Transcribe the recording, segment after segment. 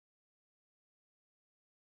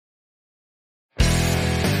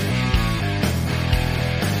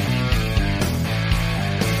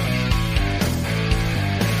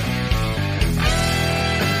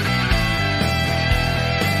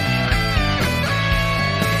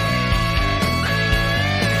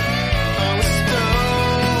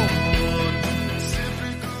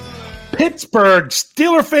Pittsburgh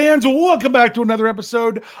Steeler fans, welcome back to another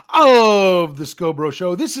episode of the Scho Bro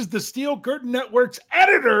Show. This is the Steel Curtain Network's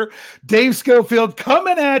editor, Dave Schofield,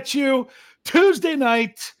 coming at you Tuesday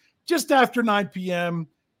night, just after 9 p.m.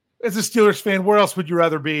 As a Steelers fan, where else would you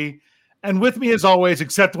rather be? And with me, as always,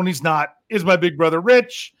 except when he's not, is my big brother,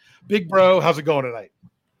 Rich. Big bro, how's it going tonight?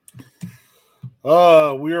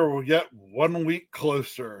 We are yet 1 week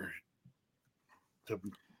closer to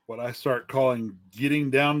what I start calling getting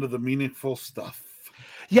down to the meaningful stuff.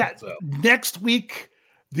 Yeah, next week,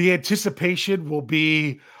 the anticipation will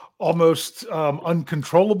be almost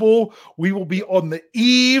uncontrollable. We will be on the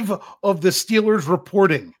eve of the Steelers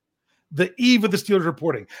reporting. The eve of the Steelers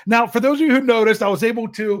reporting. Now, for those of you who noticed, I was able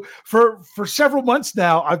to, for several months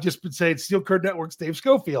now, I've just been saying Steel Curtain Network's Dave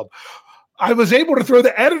Schofield. I was able to throw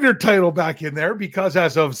the editor title back in there because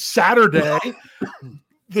as of Saturday,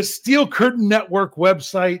 the Steel Curtain Network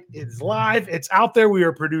website is live. It's out there. We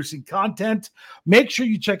are producing content. Make sure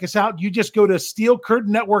you check us out. You just go to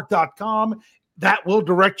steelcurtainnetwork.com. That will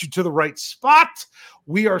direct you to the right spot.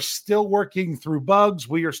 We are still working through bugs.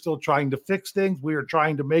 We are still trying to fix things. We are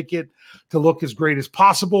trying to make it to look as great as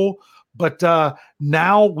possible. But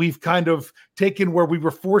now we've kind of taken where we were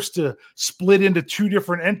forced to split into two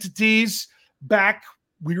different entities. Back,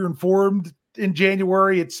 we were informed in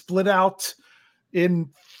January. It split out in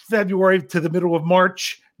February to the middle of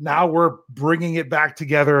March. Now we're bringing it back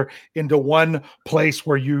together into one place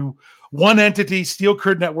where one entity, Steel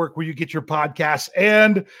Curtain Network, where you get your podcasts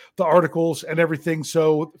and the articles and everything.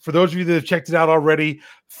 So for those of you that have checked it out already,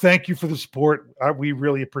 thank you for the support. We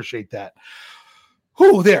really appreciate that.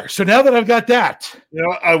 There. So now that I've got that,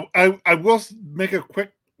 I will make a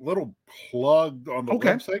quick little plug on the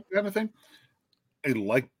website kind of thing. I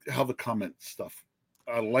like how the comment stuff.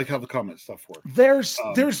 I like how the comment stuff works. There's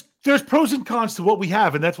pros and cons to what we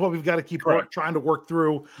have, and that's what we've got to keep trying to work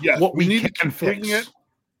through. Yes, what we need can to fix. It.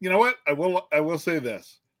 You know what? I will say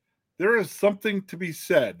this. There is something to be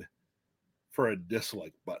said for a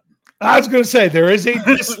dislike button. I was going to say there is a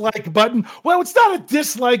dislike button. Well, it's not a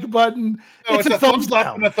dislike button. No, it's a thumbs down.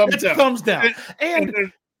 Up and a thumbs down. A thumbs down.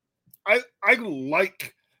 And I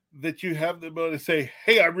like that you have the ability to say,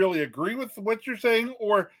 "Hey, I really agree with what you're saying,"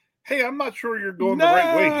 or "Hey, I'm not sure you're going the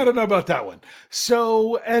right way." I don't know about that one.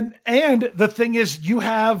 So, and the thing is, you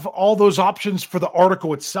have all those options for the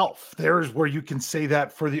article itself. There's where you can say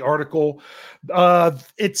that for the article.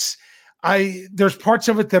 There's parts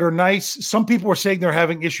of it that are nice. Some people are saying they're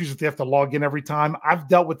having issues that they have to log in every time. I've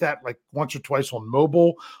dealt with that like once or twice on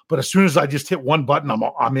mobile, but as soon as I just hit one button,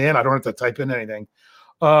 I'm in. I don't have to type in anything.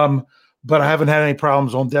 But I haven't had any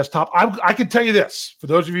problems on desktop. I can tell you this, for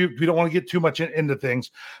those of you who don't want to get too much into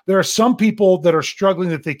things, there are some people that are struggling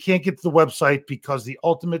that they can't get to the website because the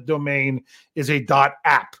ultimate domain is a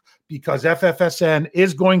 .app, because FFSN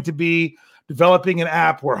is going to be developing an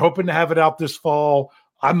app. We're hoping to have it out this fall.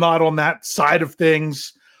 I'm not on that side of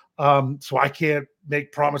things, so I can't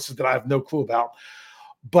make promises that I have no clue about.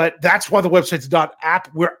 But that's why the website's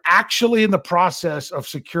 .app. We're actually in the process of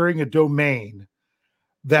securing a domain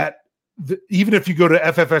that even if you go to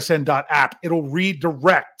ffsn.app, it'll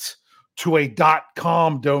redirect to a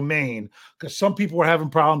 .com domain, because some people are having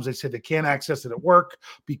problems. They said they can't access it at work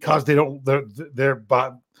because they're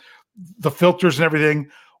the filters and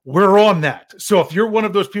everything. We're on that. So if you're one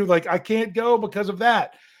of those people like, I can't go because of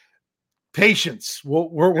that, patience.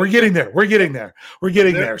 We're getting there. We're getting there. We're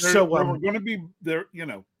getting there. So we're going to be there.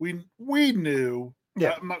 We knew.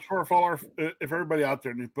 Yeah, I'm not sure if everybody out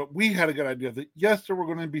there knew, but we had a good idea that yes, there were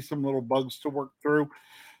going to be some little bugs to work through,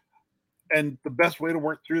 and the best way to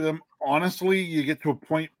work through them, honestly, you get to a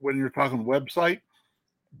point when you're talking website,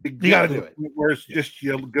 you got to do it where it's just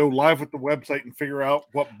you go live with the website and figure out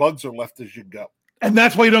what bugs are left as you go. And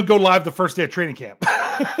that's why you don't go live the first day of training camp.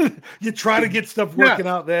 You try to get stuff working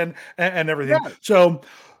out then and everything. Yeah. So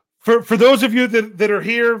for those of you that are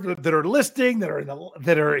here, that are listening, that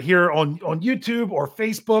are here on YouTube or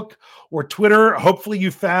Facebook or Twitter, hopefully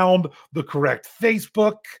you found the correct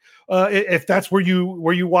Facebook. If that's where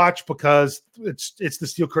you watch, because it's the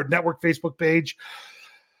Steel Curtain Network Facebook page.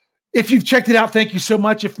 If you've checked it out, thank you so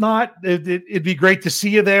much. If not, it'd be great to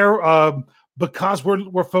see you there. Because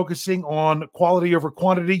we're focusing on quality over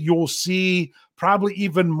quantity, you'll see probably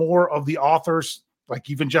even more of the authors, like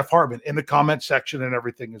even Jeff Hartman, in the comment section and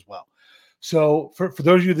everything as well. So for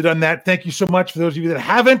those of you that have done that, thank you so much. For those of you that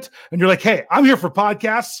haven't, and you're like, hey, I'm here for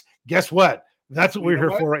podcasts, guess what? That's what we're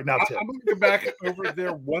here for right now, too. I'm going to go back over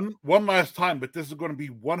there one last time, but this is going to be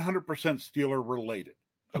 100% Steeler related.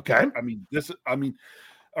 Okay.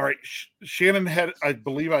 All right, Shannon had, I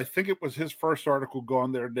think it was his first article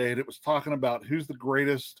going there today, and it was talking about who's the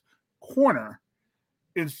greatest corner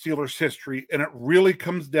in Steelers history, and it really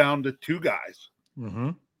comes down to two guys.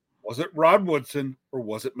 Mm-hmm. Was it Rod Woodson or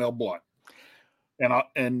was it Mel Blount?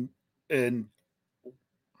 And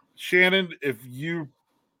Shannon, if you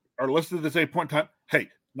are listening to this 8 point time, hey,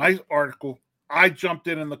 nice article. I jumped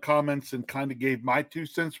in the comments and kind of gave my 2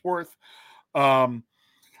 cents worth.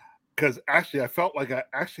 Because actually I felt like I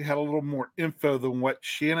actually had a little more info than what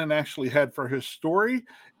Shannon actually had for his story.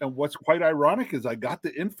 And what's quite ironic is I got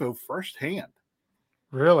the info firsthand.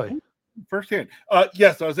 Really? Firsthand.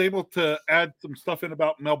 Yes, I was able to add some stuff in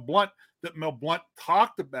about Mel Blount that Mel Blount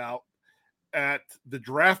talked about at the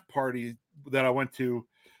draft party that I went to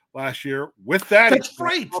last year with that.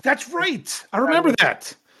 That's right. I remember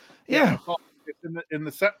that. Yeah. In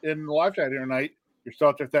the live chat here tonight, you're still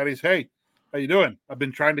out there, Thaddeus. Hey, how you doing? I've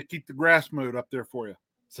been trying to keep the grass mode up there for you.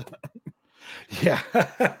 So. Yeah.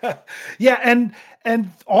 Yeah.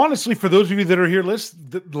 And honestly, for those of you that are here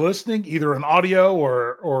listening, either in audio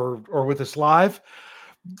or with us live,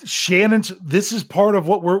 this is part of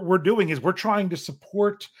what we're doing is we're trying to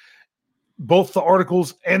support both the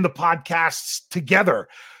articles and the podcasts together.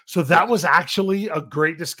 So that was actually a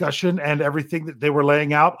great discussion and everything that they were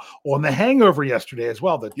laying out on the hangover yesterday as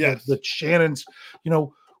well. That Shannon's,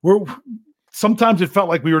 sometimes it felt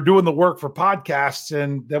like we were doing the work for podcasts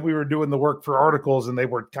and then we were doing the work for articles and they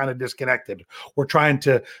were kind of disconnected. We're trying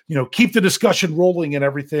to, keep the discussion rolling and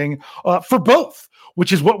everything for both,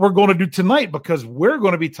 which is what we're going to do tonight because we're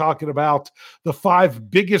going to be talking about the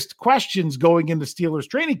 5 biggest questions going into Steelers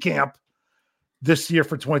training camp this year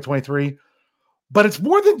for 2023. But it's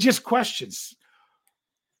more than just questions.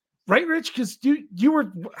 Right, Rich? Because you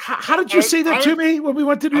were, how did you say that to me when we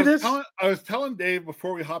went to do this? I was telling Dave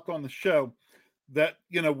before we hopped on the show that,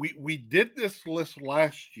 we did this list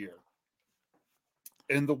last year.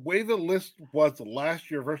 And the way the list was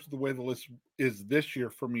last year versus the way the list is this year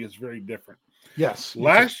for me is very different. Yes.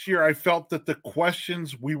 Last year, I felt that the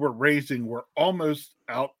questions we were raising were almost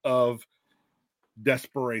out of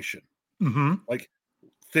desperation. Mm-hmm. Like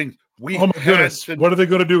things we oh my goodness, what are they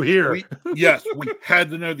going to do here? We had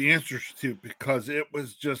to know the answers to because it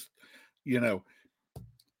was just,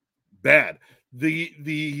 bad.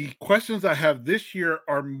 The questions I have this year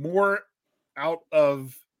are more out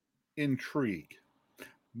of intrigue,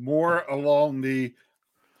 more along the.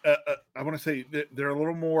 I want to say they're a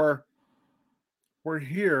little more. We're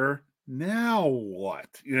here now. What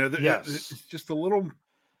yes. It's just a little.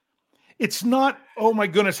 It's not, oh my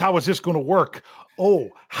goodness, how is this going to work?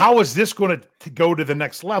 Oh, how is this going to go to the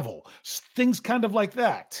next level? Things kind of like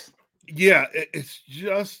that. Yeah, it's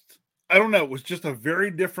just, I don't know. It was just a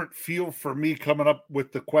very different feel for me coming up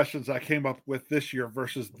with the questions I came up with this year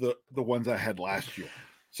versus the ones I had last year.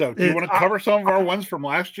 So do you want to cover some of our ones from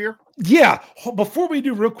last year? Yeah. Before we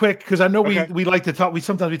do real quick, because I know we like to talk,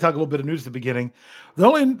 sometimes we talk a little bit of news at the beginning. The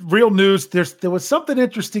only real news, there was something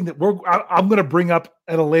interesting that I'm going to bring up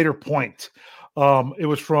at a later point. It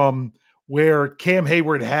was from where Cam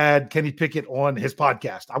Hayward had Kenny Pickett on his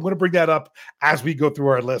podcast. I'm going to bring that up as we go through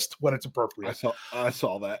our list when it's appropriate. I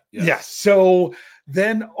saw that. Yes. So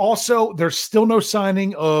then also there's still no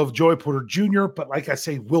signing of Joey Porter Jr., but like I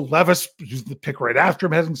say, Will Levis, who's the pick right after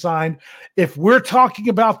him, hasn't signed. If we're talking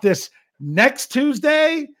about this next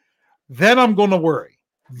Tuesday, then I'm going to worry.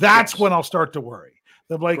 That's when I'll start to worry.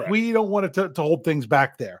 They're like, correct. We don't want it to hold things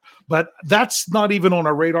back there. But that's not even on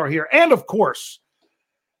our radar here. And of course,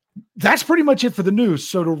 that's pretty much it for the news.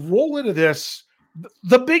 So to roll into this,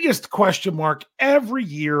 the biggest question mark every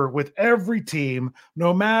year with every team,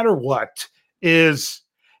 no matter what, is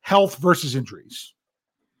health versus injuries.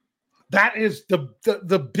 That is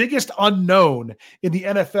the biggest unknown in the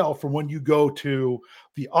NFL from when you go to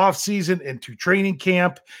the offseason, into training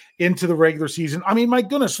camp, into the regular season. I mean, my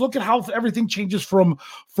goodness, look at how everything changes from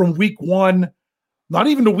week 1, not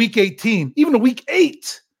even to week 18, even to week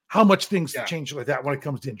 8. How much things change like that when it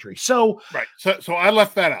comes to injury. So, right. So I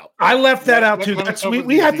left that out. I left that out too.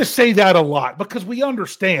 We have to say that a lot because we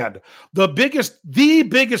understand the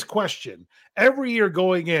biggest question every year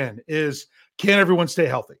going in is, can everyone stay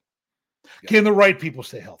healthy? Yeah. Can the right people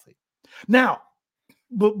stay healthy? Now,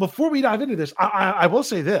 before we dive into this, I will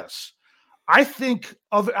say this. I think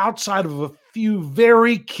outside of a few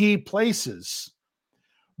very key places,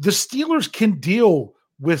 the Steelers can deal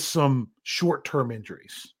with some short-term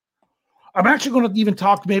injuries. I'm actually going to even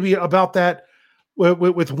talk maybe about that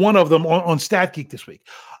with one of them on Stat Geek this week.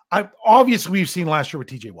 Obviously, we've seen last year with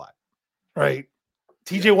TJ Watt, right?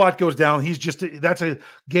 TJ Watt goes down. That's a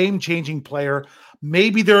game-changing player.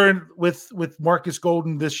 Maybe they're in with Marcus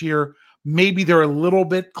Golden this year, maybe they're a little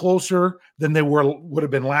bit closer than they would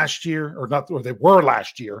have been last year, or they were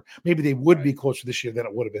last year. Maybe they would be closer this year than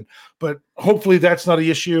it would have been. But hopefully that's not an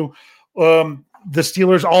issue. The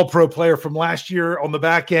Steelers all-pro player from last year on the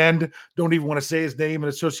back end, don't even want to say his name and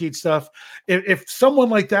associate stuff. If someone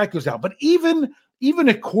like that goes out, but even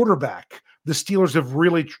at quarterback, the Steelers have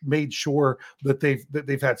really made sure that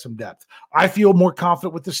they've had some depth. I feel more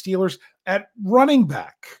confident with the Steelers at running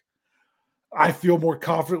back. I feel more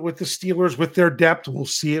confident with the Steelers with their depth. We'll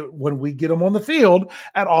see it when we get them on the field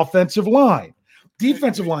at offensive line.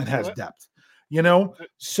 Defensive line has depth,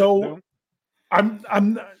 So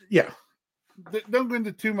I'm yeah. Don't go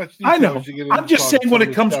into too much detail. I know. I'm just saying when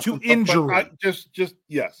it comes to injury. Just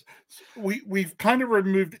yes. We've kind of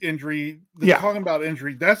removed injury. Talking about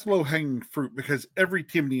injury, that's low-hanging fruit because every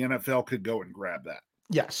team in the NFL could go and grab that.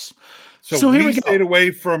 Yes. So we stayed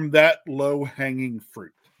away from that low-hanging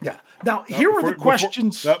fruit. Yeah. Now, here are the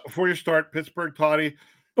questions. Before you start, Pittsburgh Toddy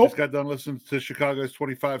just got done listening to Chicago's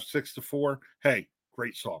 25-6-4. Hey,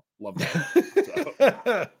 great song. Love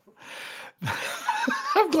that.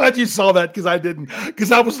 I'm glad you saw that because I didn't,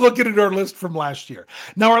 because I was looking at our list from last year.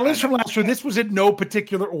 Now, our list from last year, this was in no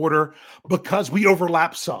particular order because we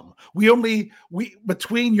overlapped some. We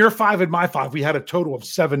between your 5 and my 5, we had a total of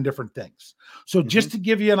 7 different things. So just to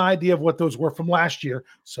give you an idea of what those were from last year,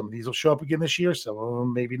 some of these will show up again this year, some of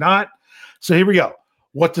them maybe not. So here we go.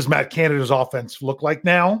 What does Matt Canada's offense look like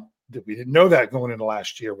now? We didn't know that going into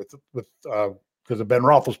last year with because of Ben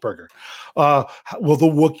Roethlisberger. Will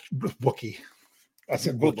the Wookiee? I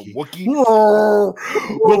said Wookiee. Will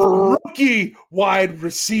the rookie wide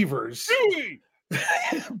receivers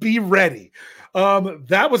be ready?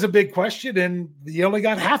 That was a big question, and you only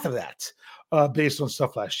got half of that based on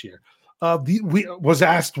stuff last year. We was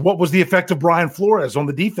asked what was the effect of Brian Flores on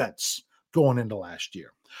the defense going into last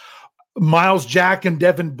year. Miles Jack and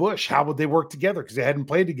Devin Bush, how would they work together? Because they hadn't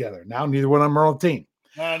played together. Now neither one of them are on the team.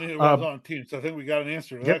 Neither one's on a team, so I think we got an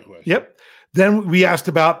answer to that question. Yep. Then we asked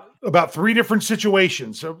about 3 different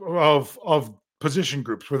situations of position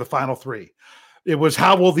groups for the final 3. It was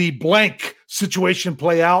how will the blank situation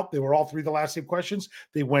play out? They were all 3 the last 8 questions.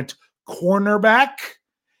 They went cornerback,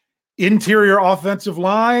 interior offensive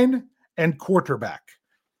line, and quarterback.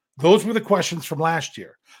 Those were the questions from last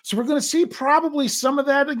year. So we're going to see probably some of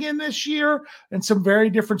that again this year and some very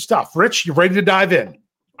different stuff. Rich, you ready to dive in?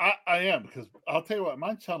 I am, because I'll tell you what,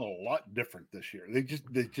 mine sound a lot different this year. They just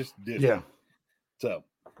did. Yeah. So,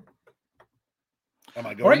 am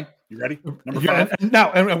I going? All right. You ready? Number 5.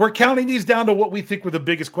 And we're counting these down to what we think were the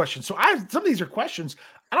biggest questions. So some of these are questions.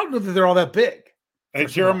 I don't know that they're all that big. Hey,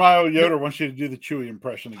 Jeremiah Yoder wants you to do the Chewy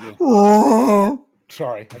impression again.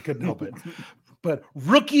 Sorry, I couldn't help it. But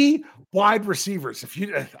rookie wide receivers.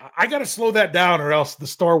 I got to slow that down, or else the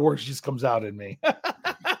Star Wars just comes out in me.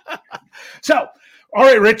 So. All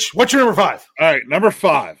right, Rich, what's your number 5? All right, number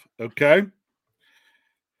 5, okay.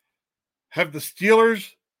 Have the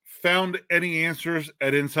Steelers found any answers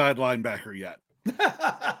at inside linebacker yet?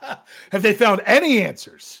 Have they found any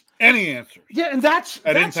answers? Any answers? Yeah, and that's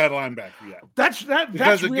inside linebacker yet.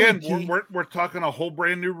 Because again, really we're talking a whole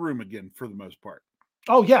brand new room again for the most part.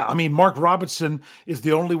 Oh yeah, I mean Mark Robinson is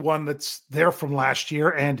the only one that's there from last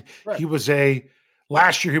year, and he was a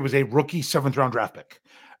rookie 7th round draft pick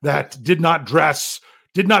that did not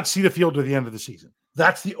see the field to the end of the season.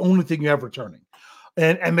 That's the only thing you have returning.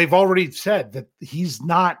 And they've already said that he's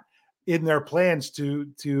not in their plans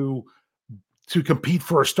to compete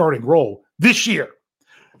for a starting role this year.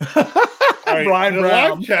 Right, Brian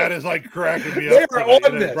Brown. Live chat is like cracking me up.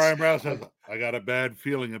 On this. Brian Brown says, I got a bad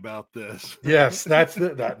feeling about this. Yes, that's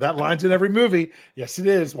that line's in every movie. Yes, it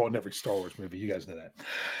is. Well, in every Star Wars movie. You guys know that.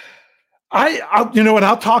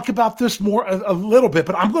 I'll talk about this more a little bit,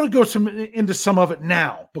 but I'm going to go into some of it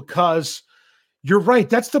now because you're right.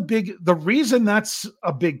 That's the reason that's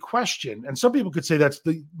a big question. And some people could say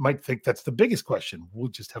might think that's the biggest question. We'll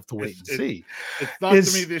just have to wait and see. It's not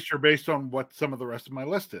to me this year based on what some of the rest of my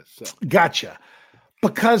list is. So. Gotcha.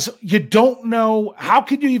 Because you don't know, how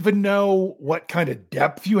can you even know what kind of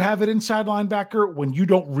depth you have at inside linebacker when you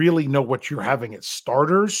don't really know what you're having at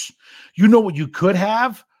starters? You know what you could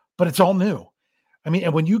have, but it's all new. I mean,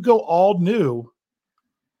 and when you go all new,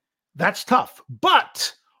 that's tough.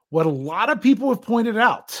 But what a lot of people have pointed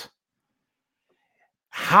out,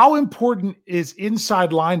 how important is inside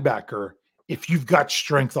linebacker if you've got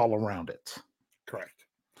strength all around it? Correct.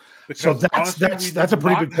 Because so that's a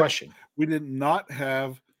pretty big question. We did not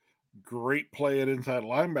have great play at inside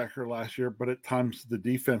linebacker last year, but at times the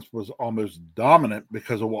defense was almost dominant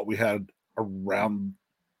because of what we had around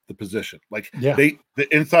the position. The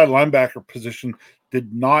inside linebacker position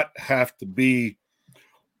did not have to be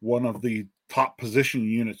one of the top position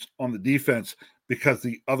units on the defense because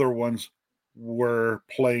the other ones were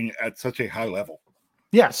playing at such a high level.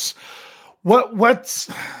 Yes.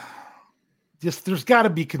 What's just, there's got to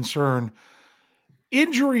be concern.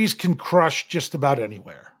 Injuries can crush just about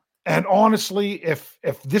anywhere. And honestly, if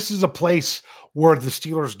this is a place where the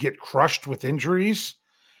Steelers get crushed with injuries,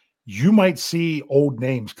 you might see old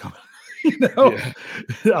names coming, because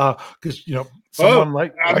someone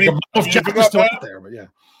like Miles Jack is still out there, but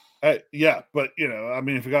but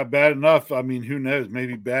if it got bad enough, who knows?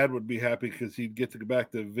 Maybe Bad would be happy because he'd get to go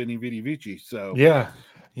back to Vinny Vidi Vici. So yeah,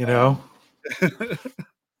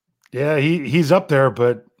 he's up there,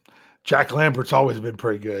 but Jack Lambert's always been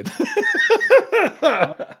pretty good.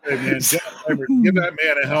 Hey man, Jack Lambert, give that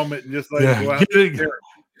man a helmet and just go out and stare.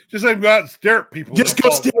 Just let him go out and stare at people. Just go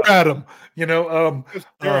stare at him. Just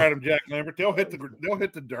stare at him, Jack Lambert. They'll hit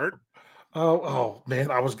the dirt. Oh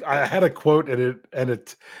man, I had a quote and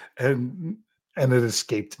it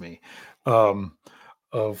escaped me.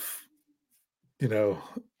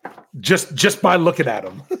 Just by looking at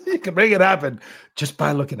him, you can make it happen just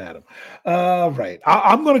by looking at him. Right.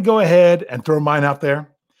 I'm going to go ahead and throw mine out there.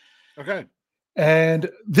 Okay. And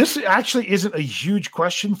this actually isn't a huge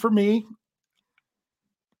question for me.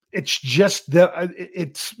 It's just that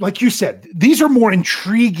it's like you said, these are more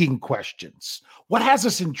intriguing questions. What has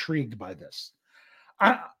us intrigued by this?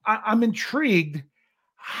 I'm intrigued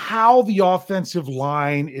how the offensive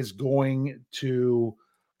line is going to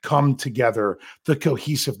come together, the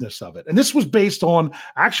cohesiveness of it. And this was based on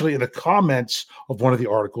actually in the comments of one of the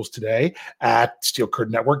articles today at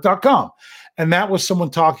steelcurtainnetwork.com. And that was someone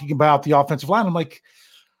talking about the offensive line. I'm like,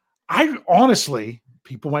 I honestly,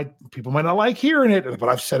 people might not like hearing it, but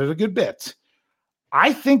I've said it a good bit.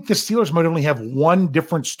 I think the Steelers might only have one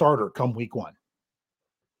different starter come week 1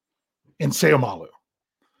 in Seumalo.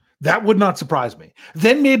 That would not surprise me.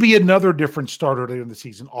 Then maybe another different starter later in the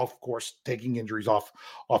season, of course, taking injuries off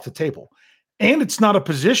the table. And it's not a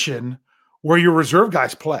position where your reserve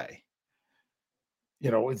guys play.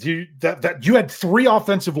 You had 3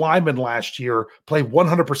 offensive linemen last year play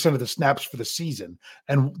 100% of the snaps for the season,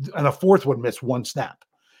 and a fourth one missed 1 snap.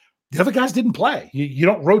 The other guys didn't play. You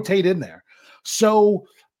don't rotate in there. So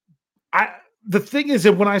the thing is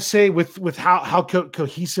that when I say with how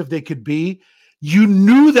cohesive they could be, you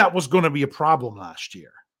knew that was going to be a problem last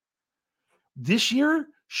year. This year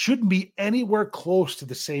shouldn't be anywhere close to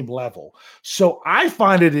the same level. So I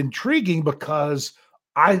find it intriguing because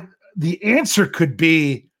the answer could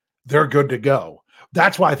be they're good to go.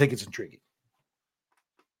 That's why I think it's intriguing.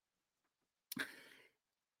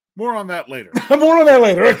 More on that later. Okay, more on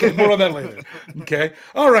that later. Okay.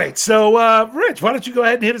 All right. So, Rich, why don't you go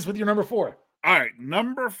ahead and hit us with your number 4? All right.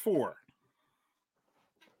 Number 4.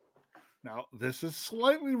 Now, this is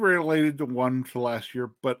slightly related to one to last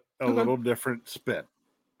year, but a little different spin.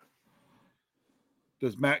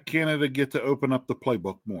 Does Matt Canada get to open up the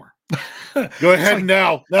playbook more? Go ahead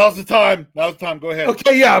now. Now's the time. Go ahead.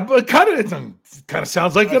 Okay, yeah, but kind of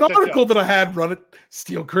sounds like an article that I had run at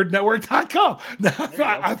steelcurtainnetwork.com.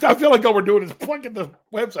 I feel like all we're doing is plugging the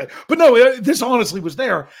website. But no, this honestly was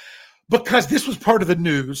there because this was part of the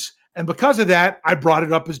news. And because of that, I brought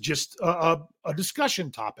it up as just a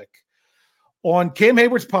discussion topic. On Cam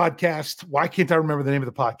Hayward's podcast, why can't I remember the name of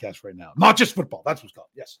the podcast right now? Not Just Football. That's what's called.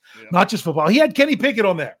 Yes. Yeah. Not Just Football. He had Kenny Pickett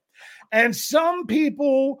on there. And some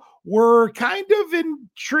people were kind of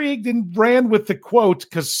intrigued and ran with the quote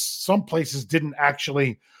because some places didn't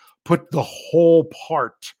actually put the whole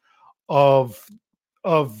part of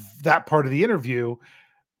that part of the interview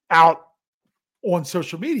out on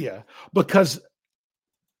social media because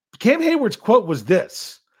Cam Hayward's quote was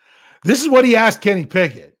this. This is what he asked Kenny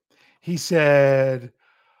Pickett. He said,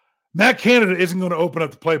 Matt Canada isn't going to open up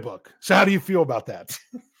the playbook. So how do you feel about that?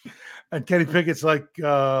 And Kenny Pickett's like,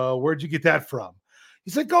 where'd you get that from?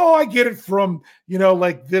 He's like, oh, I get it from,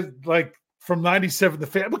 from 97 the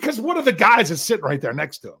fan, because one of the guys is sitting right there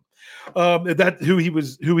next to him. That who he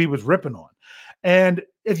was ripping on. And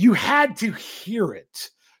if you had to hear it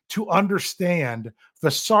to understand the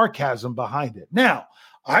sarcasm behind it. Now,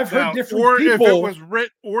 I've heard different people. If it was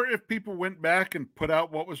written, or if people went back and put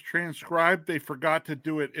out what was transcribed, they forgot to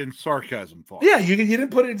do it in sarcasm font. Yeah, you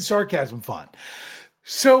didn't put it in sarcasm font.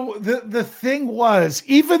 So the thing was,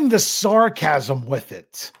 even the sarcasm with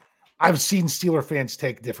it, I've seen Steeler fans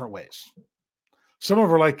take different ways. Some of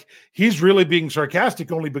them are like, he's really being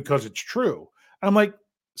sarcastic only because it's true. I'm like,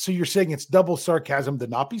 so you're saying it's double sarcasm to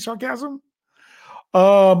not be sarcasm?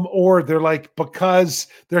 or they're like, because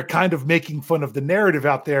they're kind of making fun of the narrative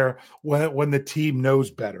out there when the team knows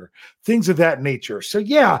better, things of that nature. So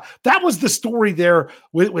yeah, that was the story there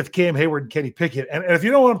with Cam Hayward and Kenny Pickett. And if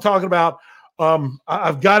you know what I'm talking about,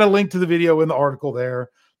 I've got a link to the video in the article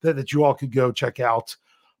there that you all could go check out,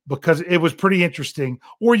 because it was pretty interesting.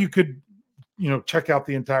 Or you could, check out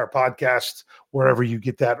the entire podcast wherever you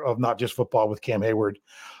get that of Not Just Football with Cam Hayward.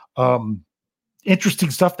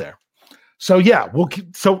 Interesting stuff there. So yeah,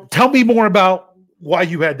 so tell me more about why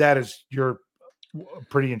you had that as your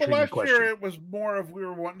pretty intriguing question. Last year it was more of we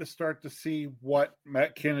were wanting to start to see what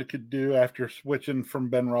Matt Canada could do after switching from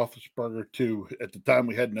Ben Roethlisberger to, at the time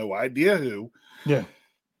we had no idea who. Yeah.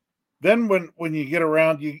 Then when you get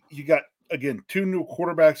around, you got, again, two new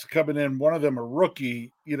quarterbacks coming in. One of them a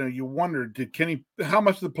rookie. You wonder, how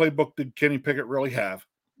much of the playbook did Kenny Pickett really have?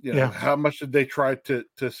 How much did they try to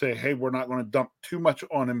say, hey, we're not going to dump too much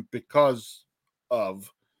on him because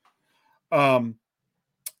of,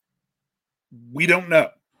 we don't know.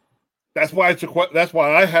 That's why that's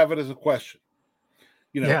why I have it as a question.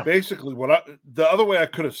 Basically the other way I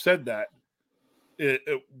could have said that,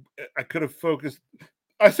 I could have focused.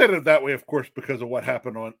 I said it that way, of course, because of what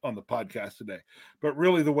happened on the podcast today. But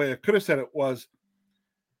really the way I could have said it was,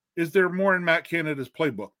 is there more in Matt Canada's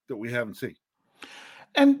playbook that we haven't seen?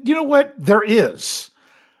 And you know what? There is.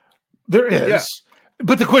 Yeah.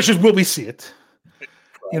 But the question is, will we see it?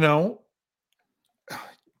 There's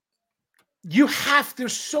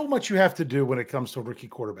so much you have to do when it comes to a rookie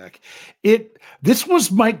quarterback. This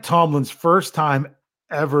was Mike Tomlin's first time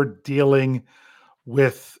ever dealing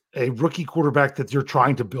with a rookie quarterback that you're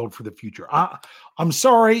trying to build for the future. I'm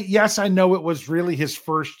sorry. Yes, I know it was really his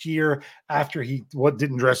first year after he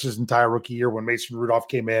didn't dress his entire rookie year when Mason Rudolph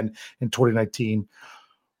came in 2019.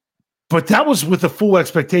 But that was with the full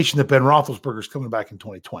expectation that Ben Roethlisberger's coming back in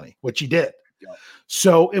 2020, which he did. Yeah.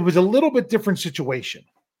 So it was a little bit different situation.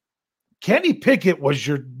 Kenny Pickett was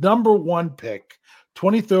your number one pick,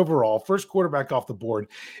 20th overall, first quarterback off the board.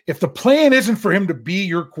 If the plan isn't for him to be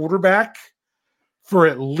your quarterback for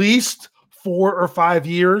at least 4 or 5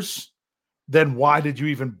 years, then why did you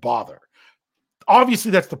even bother?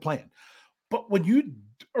 Obviously, that's the plan. But when you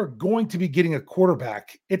are going to be getting a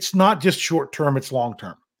quarterback, it's not just short-term, it's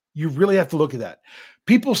long-term. You really have to look at that.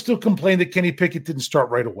 People still complain that Kenny Pickett didn't start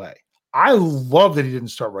right away. I love that he didn't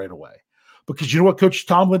start right away, because you know what Coach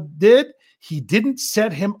Tomlin did? He didn't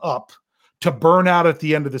set him up to burn out at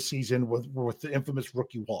the end of the season with the infamous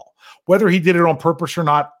rookie wall. Whether he did it on purpose or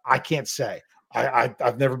not, I can't say.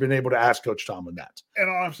 I've never been able to ask Coach Tomlin that. And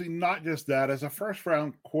honestly, not just that, as a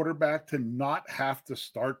first-round quarterback, to not have to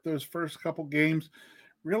start those first couple games,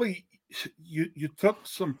 really, you took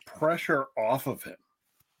some pressure off of him.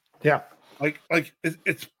 Yeah. Like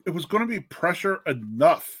it was going to be pressure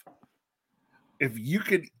enough. If you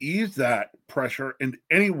could ease that pressure in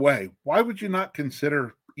any way, why would you not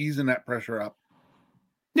consider easing that pressure up?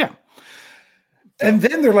 Yeah. And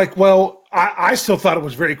then they're like, well, I still thought it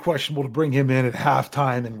was very questionable to bring him in at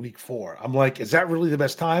halftime in week 4. I'm like, is that really the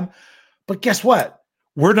best time? But guess what?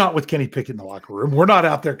 We're not with Kenny Pickett in the locker room. We're not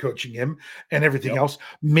out there coaching him and everything else.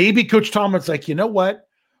 Maybe Coach Tomlin's like, you know what?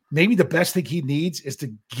 Maybe the best thing he needs is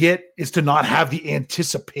to not have the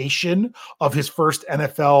anticipation of his first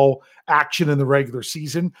NFL action in the regular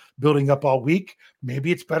season building up all week.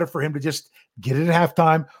 Maybe it's better for him to just get it at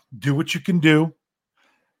halftime, do what you can do.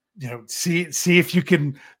 See if you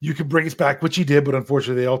can bring us back, which he did, but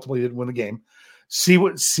unfortunately they ultimately didn't win the game.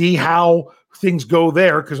 See how things go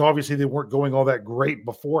there, because obviously they weren't going all that great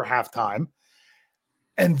before halftime.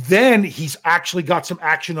 And then he's actually got some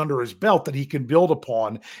action under his belt that he can build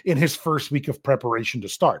upon in his first week of preparation to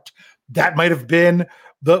start. That might have been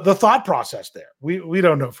the thought process there. We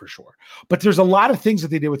don't know for sure. But there's a lot of things that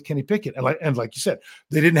they did with Kenny Pickett. And like you said,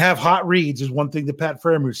 they didn't have hot reads, is one thing that Pat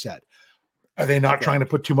Freiermuth said. Are they not trying to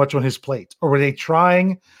put too much on his plate? Or were they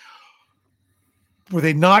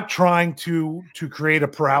not trying to create a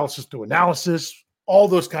paralysis to analysis? All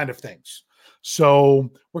those kind of things.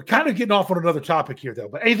 So we're kind of getting off on another topic here, though.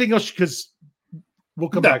 But anything else? Because we'll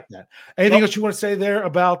come back to that. Anything else you want to say there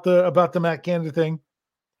about the Matt Canada thing?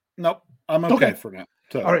 Nope, I'm okay for now.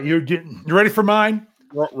 So. All right, you ready for mine?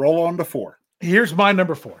 Roll on to 4. Here's my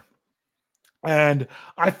number 4, and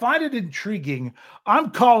I find it intriguing.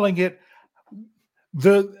 I'm calling it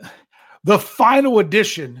the final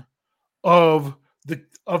edition of the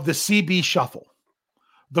CB shuffle,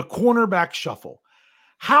 the cornerback shuffle.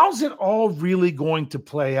 How's it all really going to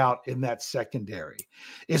play out in that secondary?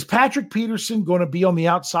 Is Patrick Peterson going to be on the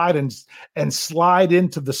outside and slide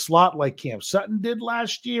into the slot like Cam Sutton did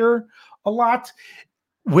last year a lot?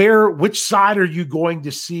 which side are you going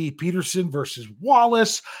to see Peterson versus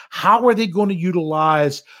Wallace? How are they going to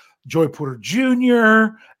utilize Joey Porter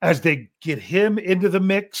Jr. as they get him into the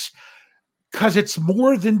mix? Because it's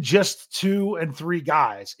more than just 2 and 3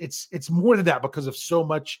 guys. It's more than that because of so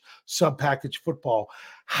much sub-package football.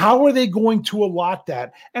 How are they going to allot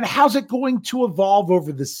that? And how's it going to evolve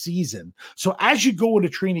over the season? So as you go into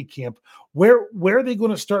training camp, where are they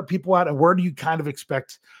going to start people out, and where do you kind of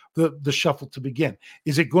expect the shuffle to begin?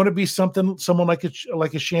 Is it going to be someone like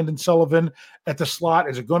a Shandon Sullivan at the slot?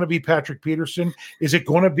 Is it going to be Patrick Peterson? Is it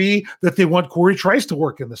going to be that they want Corey Trice to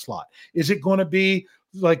work in the slot? Is it going to be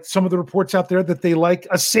like some of the reports out there that they like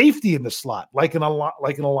a safety in the slot, like an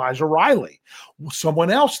Elijah Riley,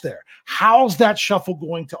 someone else there? How's that shuffle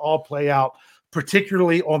going to all play out,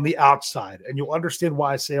 particularly on the outside? And you'll understand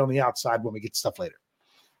why I say on the outside when we get to stuff later.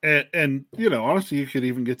 And honestly, you could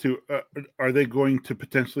even get to are they going to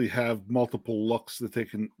potentially have multiple looks that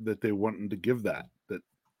they want them to give that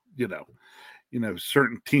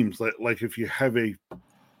certain teams like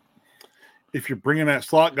if you're bringing that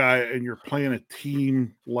slot guy and you're playing a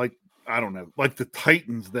team like, I don't know, like the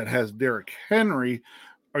Titans that has Derrick Henry,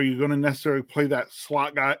 are you going to necessarily play that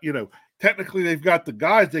slot guy? Technically they've got the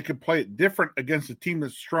guys, they can play it different against a team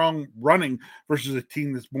that's strong running versus a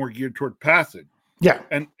team that's more geared toward passing. Yeah.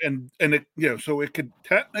 And it, so it could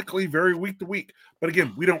technically vary week to week. But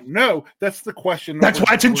again, we don't know. That's the question. That's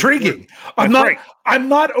why it's intriguing. I'm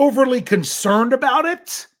not overly concerned about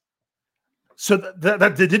it. So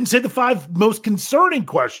that they didn't say the 5 most concerning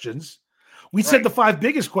questions. We said the 5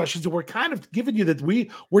 biggest questions, and we're kind of giving you that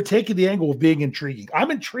we're taking the angle of being intriguing.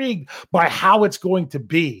 I'm intrigued by how it's going to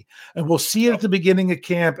be, and we'll see it at the beginning of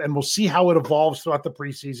camp, and we'll see how it evolves throughout the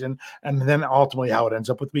preseason, and then ultimately how it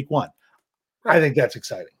ends up with week 1. I think that's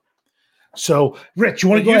exciting. So, Rich, you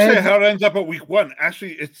want to go ahead? Say how it ends up at week 1.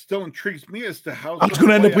 Actually, it still intrigues me as to how it's going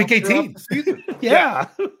to end up week 18. Yeah.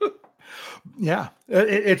 Yeah,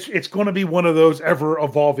 it's going to be one of those ever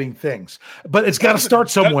evolving things, but it's got to start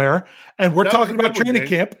somewhere. And we're talking about training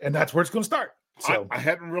camp, and that's where it's going to start. So I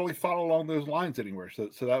hadn't really thought along those lines anywhere. So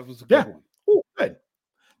that was a good one. Ooh,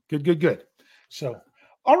 good. So,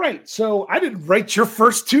 all right. So I didn't write your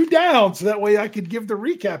first 2 down, so that way I could give the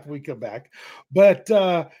recap when we come back. But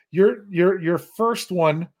your first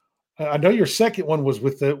one. I know your second one was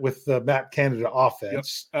with the Matt Canada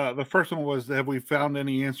offense. Yep. The first one was, have we found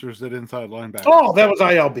any answers at inside linebacker? Oh, that was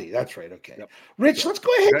ILB. That's right. Okay. Yep. Rich, let's go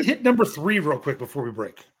ahead and hit number 3 real quick before we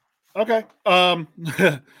break. Okay.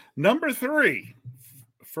 Number 3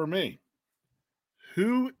 for me.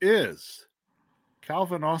 Who is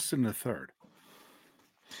Calvin Austin III?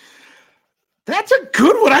 That's a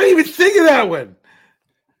good one. I didn't even think of that one.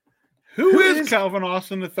 Who is Calvin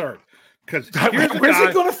Austin III? Because where's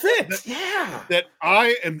it going to fit? That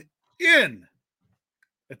I am in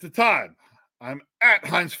at the time. I'm at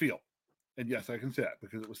Heinz Field. And yes, I can say that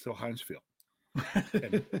because it was still Heinz Field.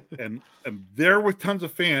 and there were tons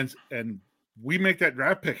of fans, and we make that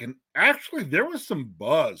draft pick. And actually, there was some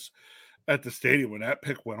buzz at the stadium when that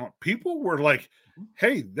pick went on. People were like,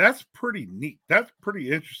 hey, that's pretty neat. That's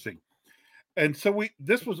pretty interesting. And so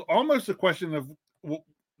this was almost a question of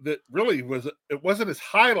that really it wasn't as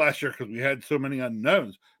high last year because we had so many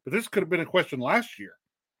unknowns, but this could have been a question last year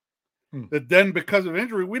that then because of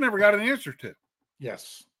injury, we never got an answer to.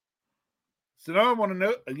 Yes. So now I want to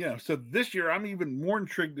know, so this year I'm even more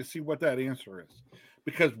intrigued to see what that answer is,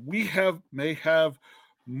 because we may have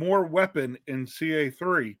more weapon in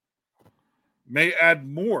CA3, may add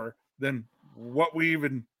more than what we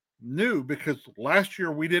even knew, because last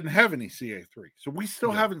year we didn't have any CA3. So we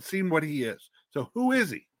still haven't seen what he is. So who is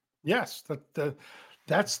he? Yes,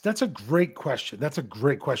 that's a great question. That's a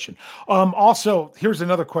great question. Also, here's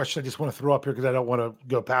another question I just want to throw up here because I don't want to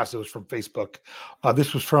go past it. It was from Facebook.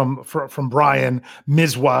 This was from Brian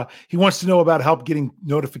Mizwa. He wants to know about help getting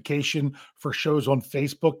notification for shows on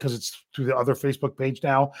Facebook because it's through the other Facebook page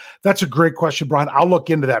now. That's a great question, Brian. I'll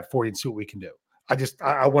look into that for you and see what we can do.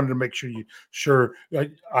 I wanted to make sure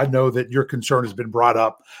I know that your concern has been brought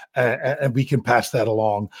up and we can pass that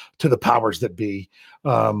along to the powers that be.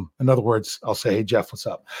 In other words, I'll say, hey, Jeff, what's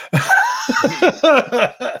up?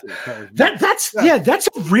 That's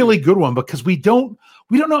a really good one because we don't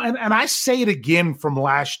know. And I say it again from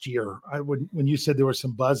last year, when you said there was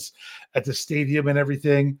some buzz at the stadium and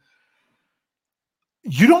everything.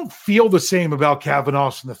 You don't feel the same about Calvin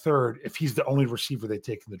Austin III if he's the only receiver they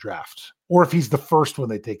take in the draft, or if he's the first one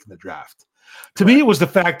they take in the draft. To me, it was the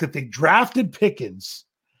fact that they drafted Pickens,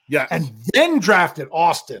 and then drafted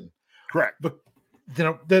Austin. Correct. But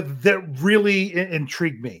that really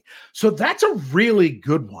intrigued me. So that's a really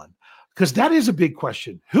good one because that is a big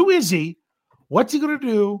question. Who is he? What's he going to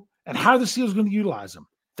do? And how are the Steelers going to utilize him?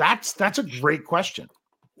 That's a great question.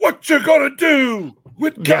 What you gonna do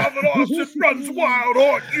with Calvin Austin runs wild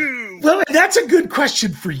on you? Well, that's a good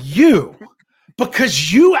question for you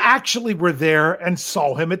because you actually were there and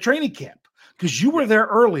saw him at training camp because you were there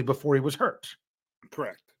early before he was hurt.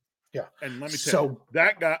 Correct. Yeah. And let me tell you,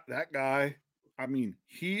 that guy, I mean,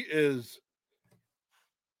 he is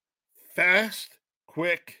fast,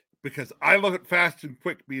 quick, because I look at fast and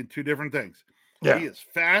quick being two different things. Yeah. He is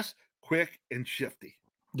fast, quick, and shifty.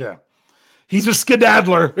 Yeah. He's a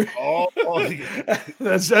skedaddler. Yeah.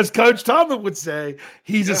 As Coach Tomlin would say,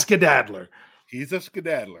 he's a skedaddler. He's a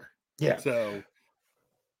skedaddler. Yeah. So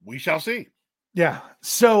we shall see. Yeah.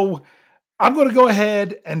 So I'm going to go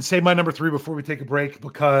ahead and say my number 3 before we take a break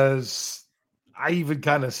because I even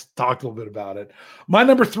kind of talked a little bit about it. My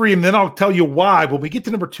number 3, and then I'll tell you why. When we get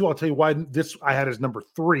to number 2, I'll tell you why this I had as number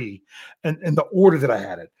 3 and the order that I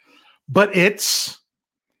had it. But it's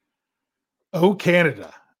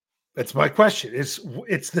Canada. That's my question.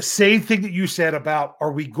 It's the same thing that you said about,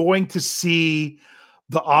 are we going to see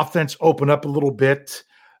the offense open up a little bit?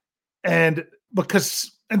 And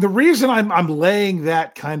the reason I'm laying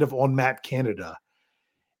that kind of on Matt Canada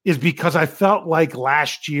is because I felt like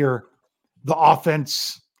last year the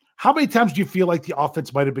offense, how many times do you feel like the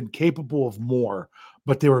offense might have been capable of more,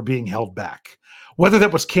 but they were being held back? Whether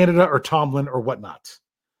that was Canada or Tomlin or whatnot.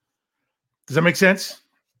 Does that make sense?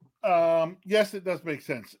 Yes, it does make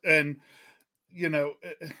sense. And,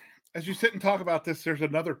 as you sit and talk about this, there's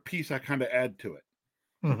another piece I kind of add to it.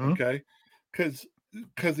 Mm-hmm. Okay.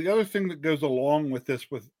 Because the other thing that goes along with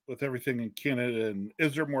this, with everything in Canada, and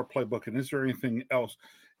is there more playbook and is there anything else,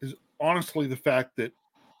 is honestly the fact that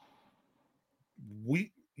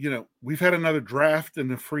we've had another draft in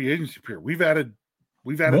the free agency period. We've added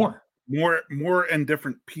more and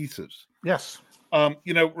different pieces. Yes. I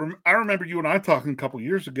remember you and I talking a couple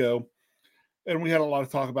years ago, and we had a lot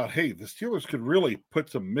of talk about, hey, the Steelers could really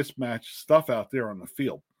put some mismatched stuff out there on the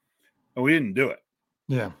field, and we didn't do it.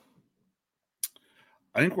 Yeah.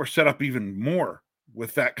 I think we're set up even more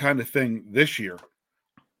with that kind of thing this year.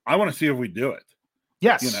 I want to see if we do it.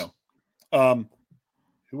 Yes.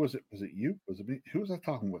 Who was it? Was it you? Was it me? Who was I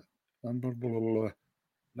talking with? I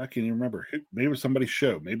can't even remember. Maybe it was somebody's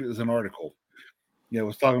show. Maybe it was an article. It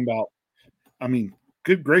was talking about, I mean,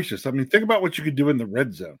 good gracious. I mean, think about what you could do in the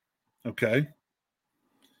red zone. Okay.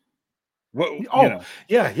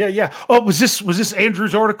 Yeah. Oh, was this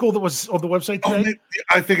Andrew's article that was on the website today?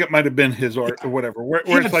 I think it might have been his art or whatever. Where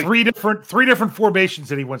he it's like three different formations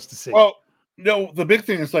that he wants to see. Well, no, the big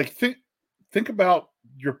thing is like think about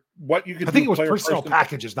what you could. I think it was personnel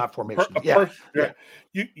packages, not formation.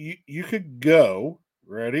 You could go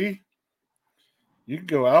ready. You could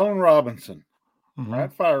go Allen Robinson,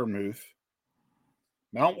 Brad Firemuth,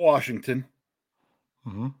 Mount Washington,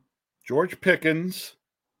 George Pickens.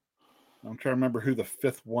 I'm trying to remember who the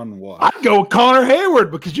fifth one was. I'd go with Connor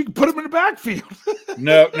Hayward because you can put him in the backfield.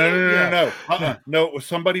 No. No, it was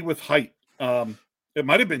somebody with height. It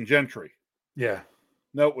might have been Gentry. Yeah.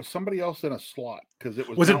 No, it was somebody else in a slot because it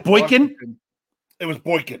was. Was it Boykin? Washington. It was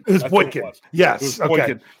Boykin. It was Boykin. Yes. It was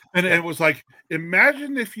Boykin. And it was like,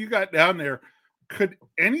 imagine if you got down there, could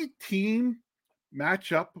any team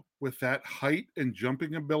match up with that height and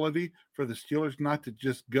jumping ability for the Steelers not to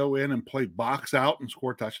just go in and play box out and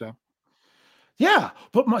score a touchdown? Yeah,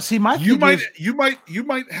 but you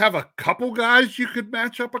might have a couple guys you could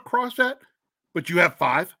match up across that, but you have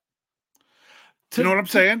 5. You know what I'm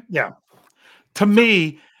saying? Yeah. To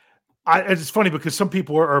me, it's funny because some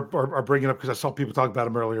people are bringing up, because I saw people talk about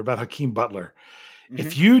him earlier, about Hakeem Butler. Mm-hmm.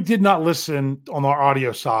 If you did not listen on our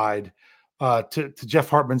audio side to Jeff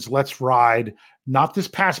Hartman's Let's Ride, not this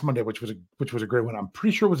past Monday, which was a great one. I'm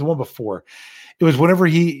pretty sure it was the one before. It was whenever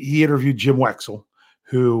he interviewed Jim Wexell,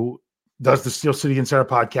 who does the Steel City Insider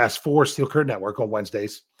podcast for Steel Curtain Network on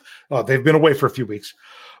Wednesdays. They've been away for a few weeks,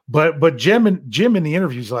 but Jim in the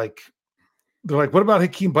interviews, they're like, what about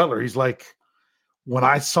Hakeem Butler? He's like, when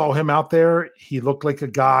I saw him out there, he looked like a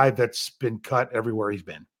guy that's been cut everywhere he's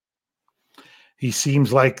been. He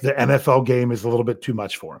seems like the NFL game is a little bit too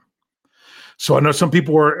much for him. So I know some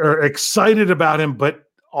people are excited about him, but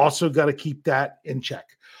also got to keep that in check.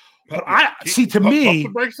 But to me,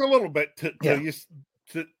 it breaks a little bit till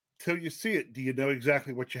you see it. Do you know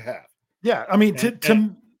exactly what you have? Yeah, I mean,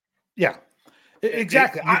 exactly.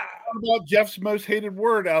 I about Jeff's most hated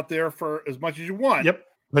word out there for as much as you want. Yep,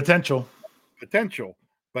 potential.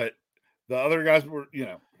 But the other guys were,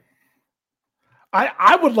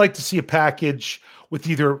 I would like to see a package with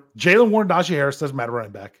either Jalen Warren, Najee Harris, doesn't matter,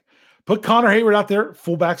 running back. Put Connor Hayward out there,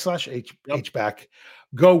 fullback / H-back.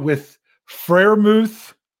 Go with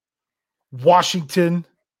Freiermuth Washington,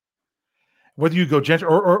 whether you go Gentry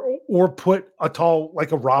or put a tall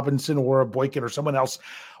like a Robinson or a Boykin or someone else,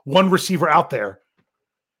 one receiver out there,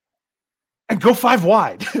 and go 5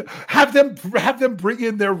 wide. have them bring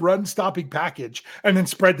in their run stopping package and then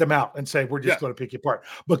spread them out and say, we're just going to pick you apart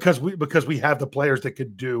because we have the players that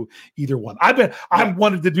could do either one. I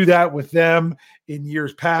wanted to do that with them in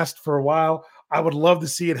years past for a while. I would love to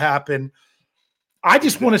see it happen. I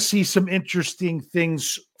just want to see some interesting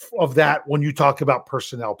things of that when you talk about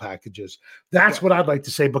personnel packages. That's what I'd like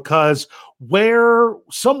to say, because where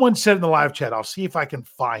someone said in the live chat, I'll see if I can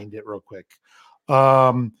find it real quick.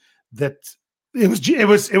 That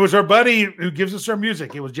it was our buddy who gives us our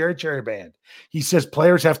music. It was Jerry Cherry Band. He says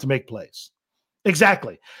players have to make plays.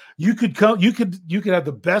 Exactly. You could have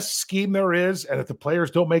the best scheme there is, and if the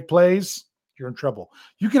players don't make plays, you're in trouble.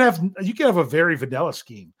 You can have a very vanilla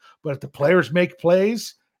scheme, but if the players make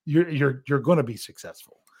plays, you're going to be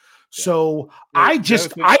successful. Yeah. So I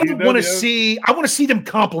want to see them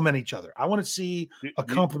complement each other. I want to see a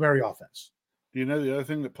complementary offense. Do you know the other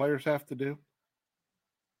thing that players have to do?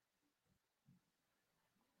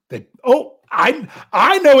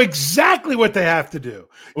 I know exactly what they have to do.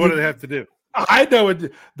 What do they have to do? I know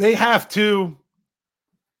it. They have to.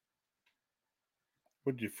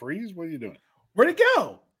 Would you freeze? What are you doing? Where'd it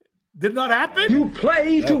go? Did it not happen? You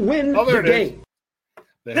play to win the game.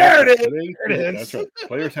 There it is. That's right.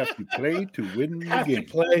 Players have to play to win the game.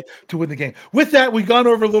 Play to win the game. With that, we've gone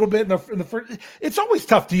over a little bit in the first. It's always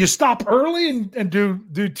tough. Do you stop early and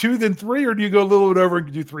do 2 then 3, or do you go a little bit over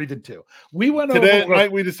and do 3 then 2? We went today over.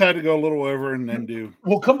 Night we decided to go a little over and then do.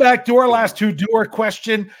 We'll come back to our last 2. Do our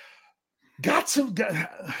question.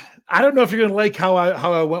 I don't know if you're going to like how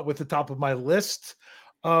I went with the top of my list,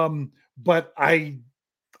 but I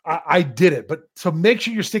did it. But so make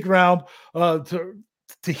sure you stick around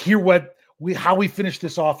to hear how we finish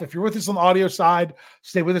this off. If you're with us on the audio side,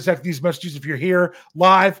 stay with us after these messages. If you're here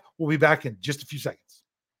live, we'll be back in just a few seconds.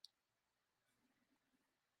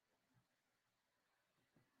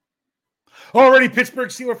 Alrighty, Pittsburgh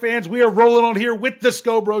Steelers fans, we are rolling on here with the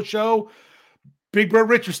Scho Bro Show. Big Bro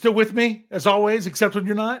Rich, you're still with me, as always, except when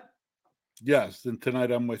you're not? Yes, and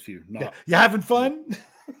tonight I'm with you. No. Yeah. You having fun?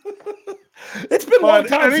 It's been a long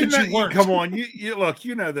time since you weren't. Come on, you look,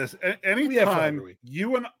 you know this. Anytime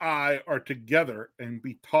you and I are together and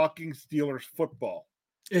be talking Steelers football,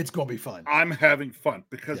 it's going to be fun. I'm having fun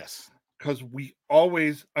because we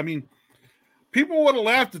always, people would have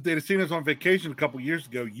laughed if they'd have seen us on vacation a couple years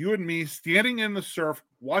ago. You and me standing in the surf,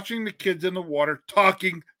 watching the kids in the water,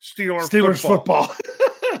 talking Steelers football.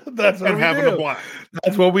 That's what we having do. A blast.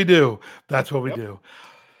 That's what we do. That's what we do.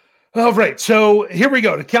 All right, so here we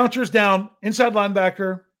go. The counters down, inside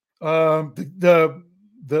linebacker,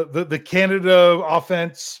 the Canada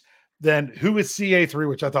offense. Then who is CA3,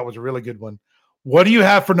 which I thought was a really good one. What do you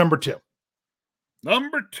have for number 2?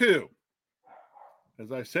 Number 2,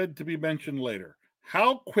 as I said, to be mentioned later.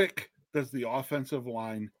 How quick does the offensive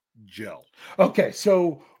line gel? Okay,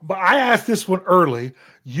 so but I asked this one early.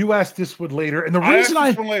 You asked this one later, and the reason I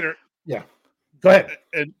asked this one later. Yeah. Go ahead.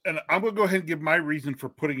 And I'm going to go ahead and give my reason for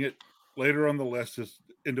putting it later on the list is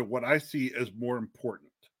into what I see as more important.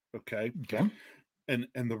 Okay. And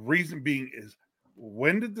the reason being is,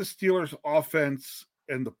 when did the Steelers offense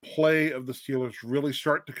and the play of the Steelers really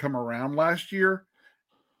start to come around last year?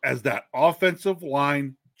 As that offensive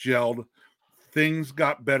line gelled, things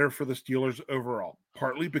got better for the Steelers overall,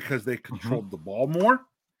 partly because they controlled the ball more,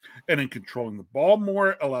 and in controlling the ball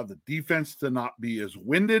more, allowed the defense to not be as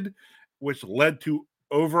winded, which led to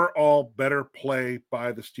overall better play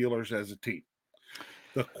by the Steelers as a team.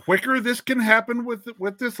 The quicker this can happen with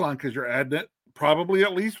this line, because you're adding it, probably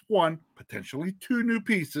at least 1, potentially 2 new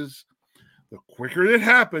pieces, the quicker it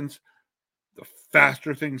happens, the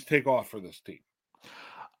faster things take off for this team.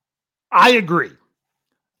 I agree.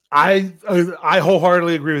 I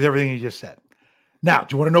wholeheartedly agree with everything you just said. Now,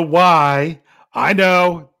 do you want to know why? I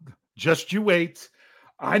know. Just you wait.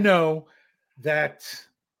 I know that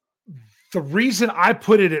the reason I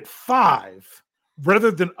put it at 5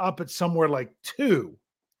 rather than up at somewhere like 2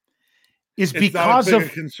 is because not a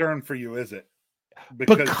big concern for you, is it?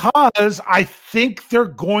 Because I think they're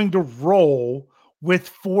going to roll with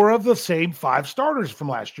 4 of the same 5 starters from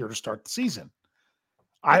last year to start the season.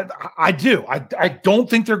 I do. I don't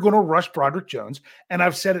think they're going to rush Broderick Jones. And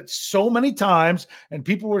I've said it so many times, and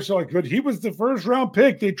people were so good. He was the first round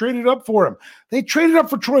pick. They traded up for him. They traded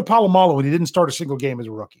up for Troy Polamalu when he didn't start a single game as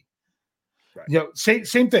a rookie. Right.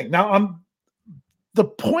 Same thing. Now, the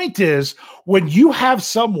point is, when you have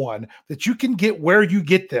someone that you can get where you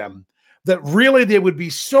get them, that really they would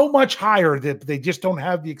be so much higher that they just don't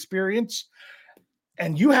have the experience.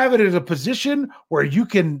 and you have it as a position where you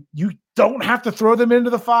don't have to throw them into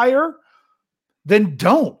the fire, then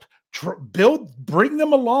don't. Bring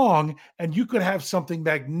them along, and you could have something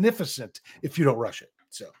magnificent if you don't rush it.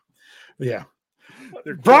 So, yeah.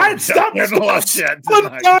 Brian, stop ideas,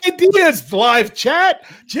 live chat.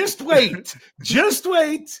 Just wait.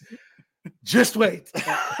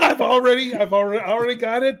 I've already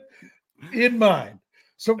got it in mind.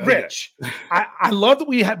 So, Rich, I love that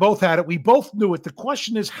we both had it. We both knew it. The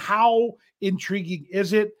question is, how intriguing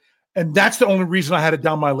is it? And that's the only reason I had it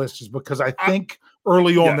down my list, is because I think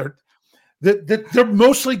early on they're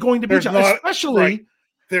mostly going to be, especially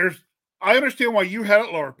I understand why you had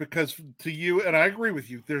it lower, because to you, and I agree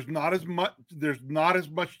with you, there's not as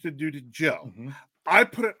much to do to Joe. Mm-hmm. I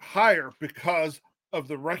put it higher because of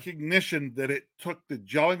the recognition that it took the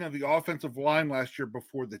gelling of the offensive line last year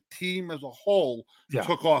before the team as a whole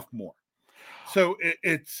took off more. So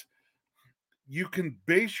it's you can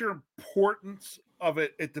base your importance of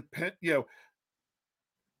it. It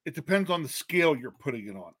depends on the scale you're putting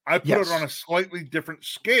it on. I put it on a slightly different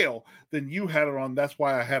scale than you had it on. That's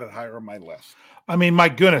why I had it higher on my list. I mean, my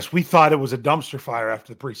goodness, we thought it was a dumpster fire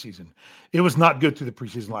after the preseason. It was not good through the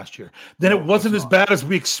preseason last year. Then it wasn't as bad as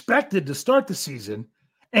we expected to start the season,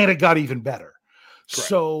 and it got even better. Correct.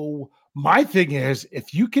 So my thing is,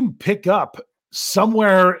 if you can pick up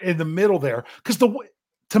somewhere in the middle there, because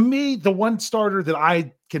to me, the one starter that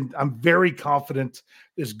I'm very confident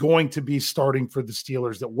is going to be starting for the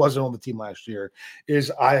Steelers that wasn't on the team last year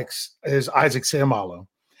is Isaac Seumalo.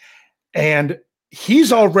 And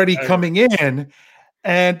he's already coming in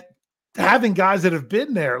and having guys that have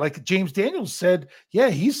been there. Like James Daniels said,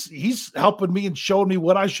 he's helping me and showing me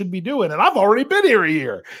what I should be doing. And I've already been here a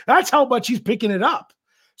year. That's how much he's picking it up.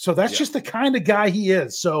 So that's just the kind of guy he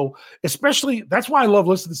is. So especially, that's why I love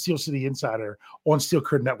listening to Steel City Insider on Steel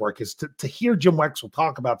Curtain Network, is to hear Jim Wexell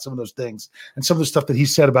talk about some of those things and some of the stuff that he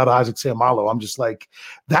said about Isaac Seumalo. I'm just like,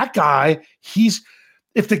 that guy,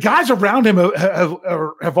 if the guys around him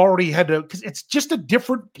have already had to, because it's just a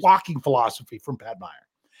different blocking philosophy from Pat Meyer.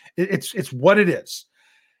 It's what it is.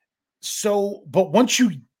 So, but once you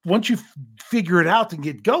figure it out and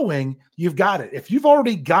get going, you've got it. If you've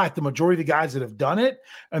already got the majority of the guys that have done it,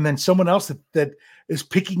 and then someone else that is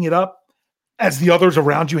picking it up as the others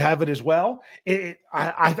around you have it as well,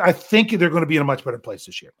 I think they're going to be in a much better place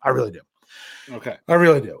this year. I really do. Okay. I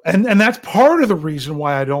really do. And that's part of the reason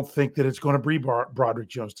why I don't think that it's going to be Broderick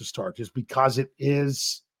Jones to start, just because it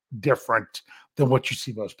is different than what you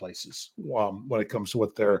see most places when it comes to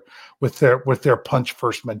with their punch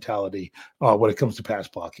first mentality when it comes to pass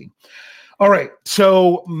blocking. All right,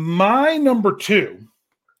 so my number two,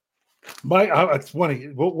 it's funny.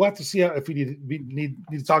 We'll have to see if we need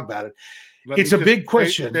to talk about it. It's a big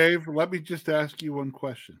question, Dave. Let me just ask you one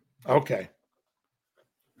question. Okay.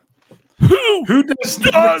 Who does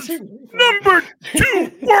number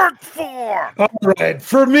two work for? All right,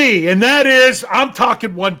 for me, and that is, I'm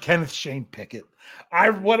talking one Kenneth Shane Pickett.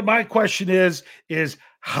 What my question is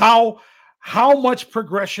how much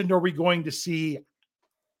progression are we going to see,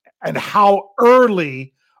 and how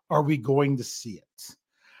early are we going to see it?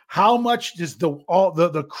 How much does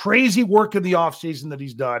the crazy work in the offseason that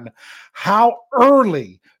he's done, how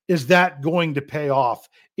early is that going to pay off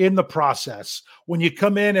in the process when you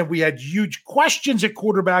come in and we had huge questions at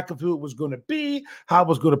quarterback of who it was going to be, how it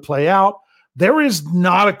was going to play out? There is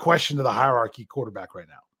not a question to the hierarchy quarterback right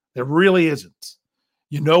now. There really isn't.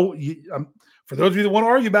 For those of you that want to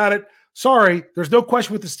argue about it, sorry, there's no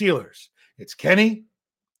question with the Steelers. It's Kenny,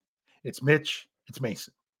 it's Mitch, it's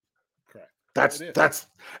Mason. Correct.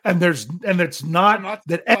 It's not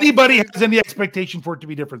that anybody has any expectation for it to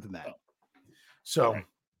be different than that. So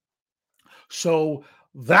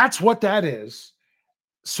that's what that is.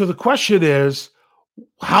 So the question is,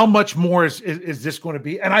 how much more is this going to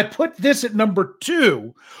be? And I put this at number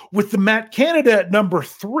 2 with the Matt Canada at number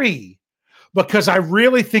 3, because I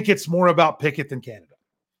really think it's more about Pickett than Canada.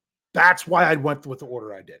 That's why I went with the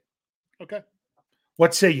order I did. Okay.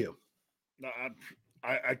 What say you?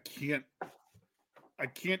 I can't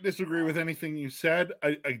disagree with anything you said.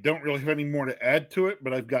 I don't really have any more to add to it,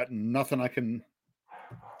 but I've got nothing I can.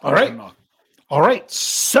 All right.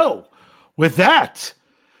 So with that,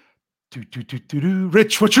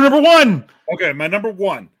 Rich, what's your number 1? Okay, my number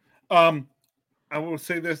 1. I will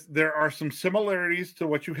say this: there are some similarities to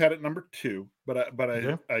what you had at number 2, but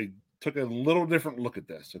I took a little different look at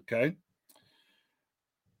this. Okay,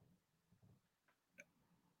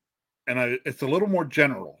 and it's a little more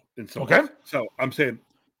general in some ways. So I'm saying,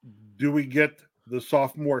 do we get the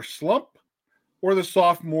sophomore slump or the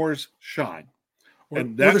sophomore's shine?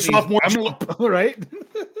 And that's the sophomore slump, right?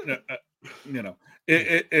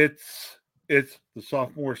 It's the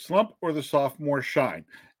sophomore slump or the sophomore shine,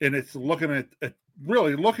 and it's looking at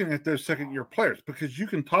really looking at those second-year players, because you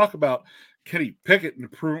can talk about Kenny Pickett and the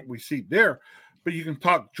improvement we see there, but you can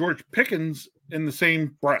talk George Pickens in the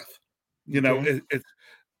same breath.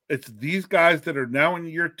 It's these guys that are now in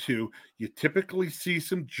year 2. You typically see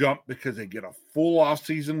some jump because they get a full off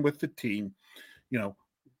season with the team.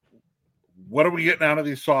 What are we getting out of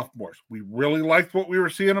these sophomores? We really liked what we were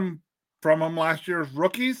seeing from them last year as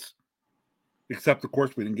rookies, except, of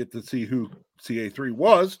course, we didn't get to see who CA3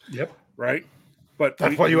 was. Yep. Right? But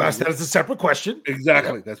that's why you asked that as a separate question.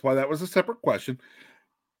 Exactly. Yep. That's why that was a separate question.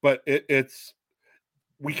 But it's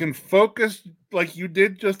we can focus like you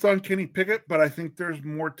did just on Kenny Pickett, but I think there's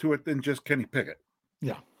more to it than just Kenny Pickett.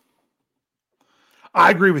 Yeah.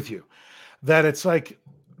 I agree with you that it's like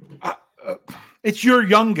it's your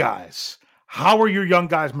young guys. How are your young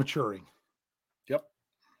guys maturing? Yep.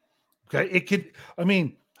 Okay.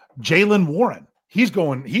 Jalen Warren, he's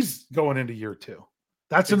going into year 2.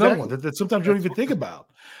 That's another one that sometimes you don't even think about.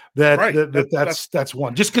 That's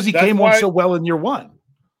one. Just because he came on so well in year 1.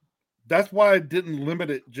 That's why I didn't limit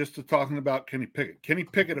it just to talking about Kenny Pickett. Kenny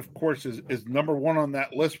Pickett, of course, is number 1 on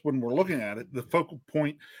that list when we're looking at it. The focal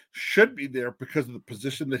point should be there because of the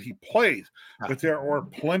position that he plays. But there are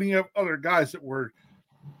plenty of other guys that were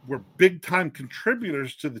big-time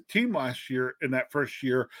contributors to the team last year in that first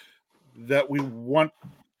year that we want.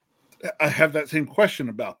 I have that same question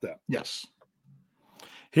about them. Yes.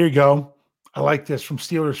 Here you go. I like this from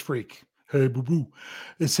Steelers Freak. Hey, boo-boo.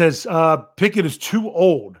 It says, Pickett is too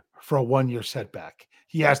old for a 1-year setback.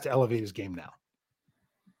 He has to elevate his game now.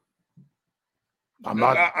 I'm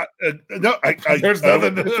not. There's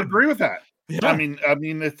nothing to disagree with that. Yeah. I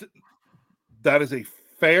mean, that is a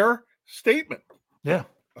fair statement. Yeah.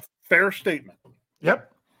 A fair statement. Yep.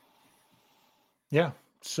 Yeah.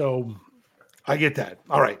 So I get that.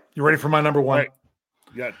 All right. You ready for my number 1? Right.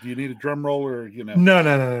 Yeah. Do you need a drum roll or,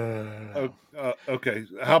 No. Okay.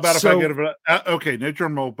 How about if I get okay, no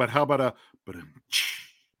drum roll, but how about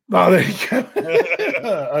oh, there you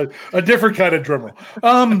go. a different kind of drum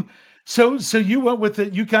roll. So you went with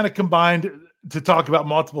it. You kind of combined to talk about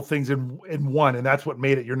multiple things in one, and that's what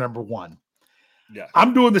made it your number 1. Yeah.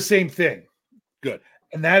 I'm doing the same thing. Good.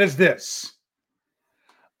 And that is this.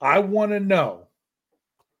 I want to know.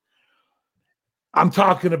 I'm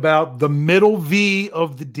talking about the middle V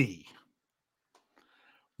of the D.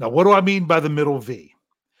 Now, what do I mean by the middle V?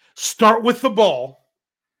 Start with the ball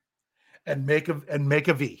and make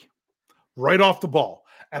a V right off the ball.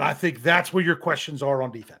 And I think that's where your questions are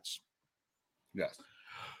on defense. Yes.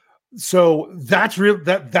 So that's real.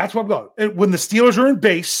 That's what I'm going. When the Steelers are in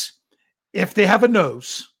base, if they have a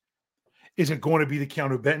nose, is it going to be the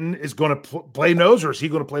Keanu Benton is going to play nose, or is he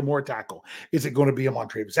going to play more tackle? Is it going to be a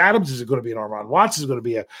Montravius Adams? Is it going to be an Armon Watts? Is it going to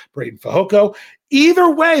be a Braden Fehoko? Either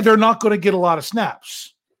way, they're not going to get a lot of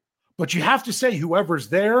snaps. But you have to say whoever's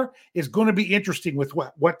there is going to be interesting with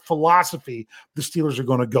what philosophy the Steelers are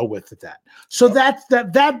going to go with at that. So that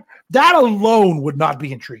alone would not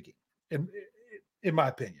be intriguing, in my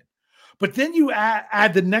opinion. But then you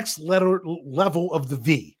add the next level of the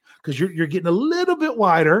V, because you're getting a little bit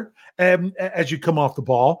wider as you come off the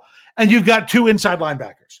ball, and you've got 2 inside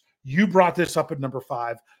linebackers. You brought this up at number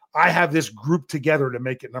 5. I have this grouped together to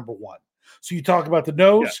make it number 1. So you talk about the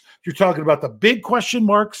nose, You're talking about the big question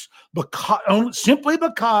marks, simply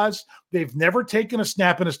because they've never taken a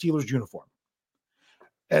snap in a Steelers uniform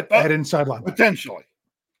at inside linebacker.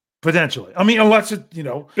 Potentially. I mean, unless it,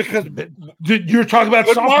 because you're talking about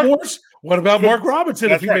sophomores. What about Mark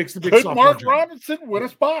Robinson if he makes the big sophomore? Mark Robinson win a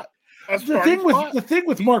spot? The thing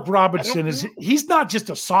with Mark Robinson is he's not just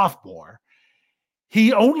a sophomore.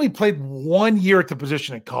 He only played 1 year at the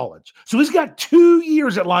position in college. So he's got 2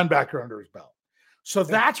 years at linebacker under his belt. So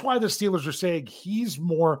that's why the Steelers are saying he's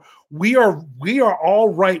more, we are all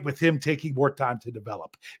right with him taking more time to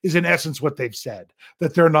develop, is in essence what they've said,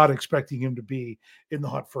 that they're not expecting him to be in the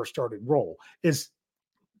hunt for a starting role. It's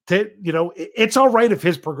all right if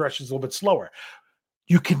his progression is a little bit slower.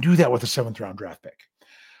 You can do that with a 7th round draft pick.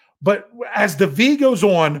 But as the V goes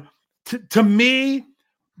on, to me,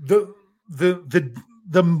 the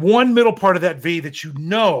one middle part of that V that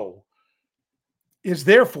is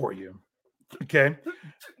there for you. Okay.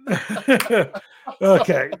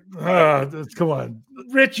 Okay. Come on,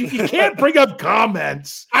 Rich. You can't bring up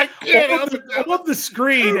comments. I can't on the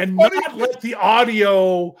screen and not let the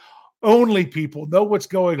audio only people know what's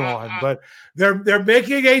going on. But they're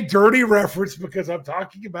making a dirty reference because I'm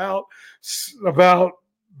talking about the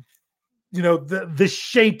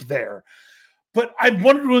shape there. But I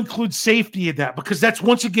wanted to include safety in that because that's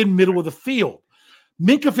once again middle of the field.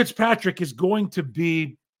 Minkah Fitzpatrick is going to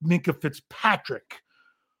be Minkah Fitzpatrick.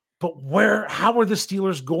 But how are the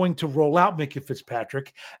Steelers going to roll out Minkah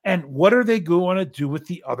Fitzpatrick? And what are they going to do with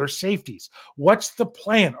the other safeties? What's the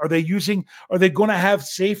plan? Are they going to have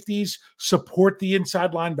safeties support the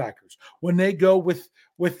inside linebackers when they go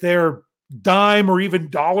with their dime or even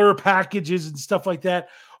dollar packages and stuff like that?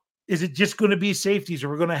 Is it just going to be safeties, or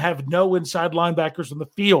we're going to have no inside linebackers on the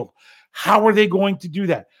field? How are they going to do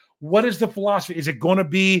that? What is the philosophy? Is it going to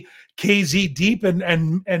be KZ deep and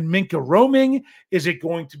Minkah roaming? Is it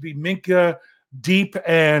going to be Minkah deep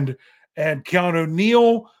and Keanu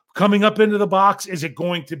Neal coming up into the box? Is it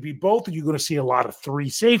going to be both? Are you going to see a lot of three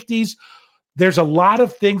safeties? There's a lot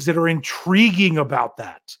of things that are intriguing about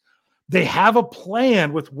that. They have a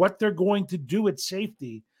plan with what they're going to do at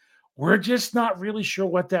safety. We're just not really sure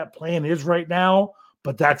what that plan is right now,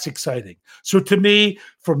 but that's exciting. So to me,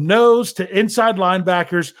 from nose to inside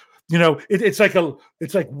linebackers, it's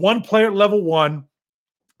like one player at level 1,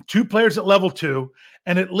 2 players at level 2,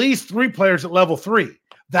 and at least 3 players at level 3.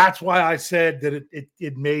 That's why I said that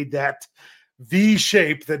it made that V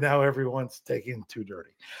shape that now everyone's taking too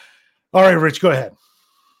dirty. All right, Rich, go ahead.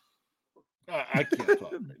 I can't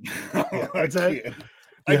talk right now. Yeah,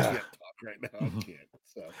 I can't talk right now. I can't.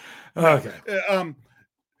 So okay.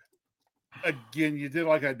 Again, you did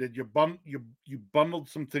like I did. You bundled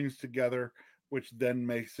some things together, which then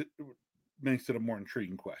makes it a more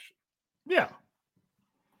intriguing question. Yeah,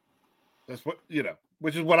 that's what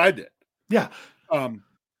which is what I did. Yeah.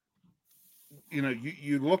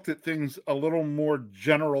 You looked at things a little more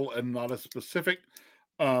general and not as specific.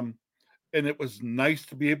 And it was nice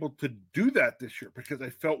to be able to do that this year because I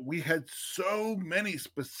felt we had so many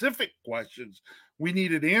specific questions we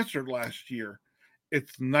needed answered last year.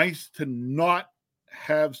 It's nice to not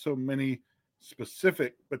have so many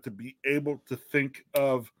specific, but to be able to think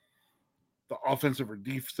of the offensive or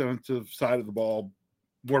defensive side of the ball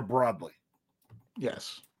more broadly.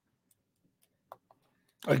 Yes.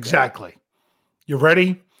 Exactly. You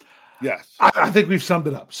ready? Yes. I think we've summed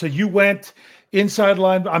it up. So you went inside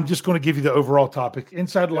line. I'm just going to give you the overall topic.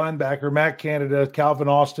 Inside linebacker, Matt Canada, Calvin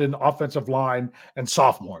Austin, offensive line, and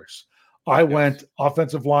sophomores. I went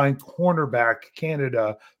offensive line, cornerback,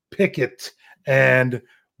 Canada, Pickett, and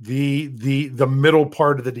the middle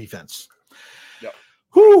part of the defense. Yep.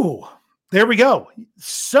 Whew. There we go.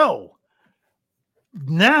 So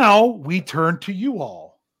now we turn to you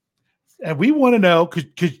all. And we want to know,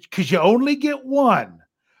 because you only get one,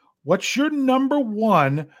 what's your number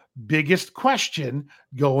one biggest question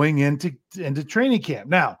going into training camp?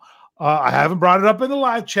 Now, I haven't brought it up in the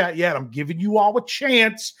live chat yet. I'm giving you all a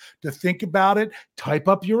chance to think about it, type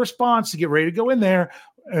up your response to get ready to go in there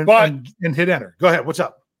and hit enter. Go ahead. What's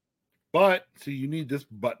up? But, so you need this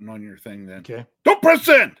button on your thing then. Okay. Don't press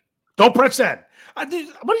send. Don't press send. What are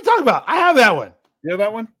you talking about? I have that one. You have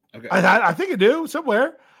that one? Okay. I think I do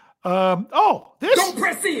somewhere. This. Don't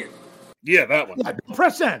press in. Yeah, that one. Yeah, don't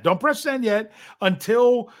press send. Don't press send yet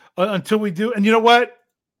until we do. And you know what?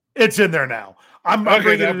 It's in there now. I'm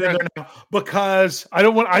bringing it in there now because I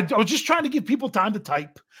don't want. I was just trying to give people time to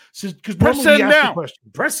type. Because press send now.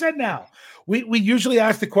 Press send now. We usually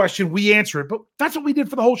ask the question, we answer it, but that's what we did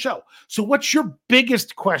for the whole show. So, what's your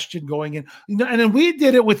biggest question going in? And then we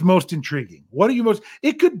did it with most intriguing. What are you most?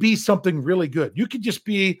 It could be something really good. You could just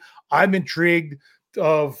be, I'm intrigued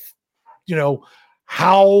of,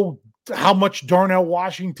 how much Darnell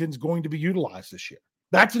Washington's going to be utilized this year.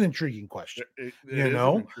 That's an intriguing question.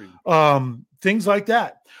 Things like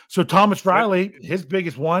that. So Thomas Riley, his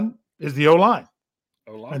biggest one is the O-line.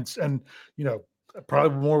 And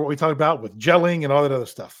probably more what we talked about with gelling and all that other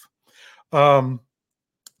stuff.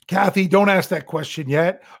 Kathy, don't ask that question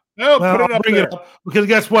yet. No, put it up there. It up because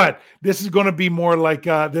guess what? This is going to be more like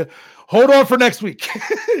hold on for next week.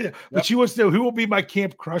 But she wants to know who will be my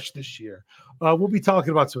camp crush this year. We'll be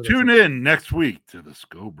talking about some. Tune in next week to the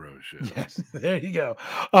Scho Bro Show. Yes, there you go.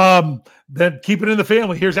 Then keep it in the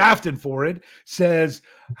family. Here's Afton for it. Says,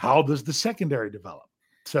 how does the secondary develop?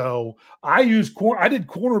 So I did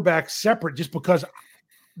cornerback separate just because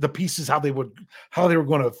the pieces how they were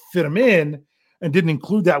going to fit them in, and didn't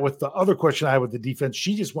include that with the other question I had with the defense.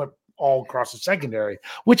 She just went all across the secondary,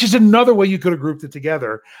 which is another way you could have grouped it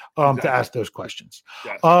together to ask those questions.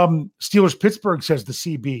 Yes. Steelers Pittsburgh says the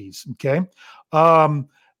CBs. Okay.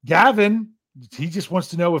 Gavin, he just wants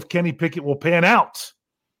to know if Kenny Pickett will pan out.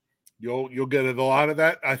 You'll get a lot of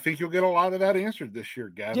that. I think you'll get a lot of that answered this year,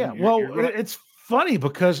 Gavin. Yeah. It's funny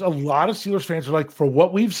because a lot of Steelers fans are like, for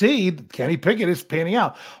what we've seen, Kenny Pickett is panning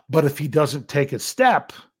out. But if he doesn't take a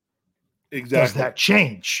step, does that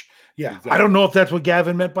change? Yeah, exactly. I don't know if that's what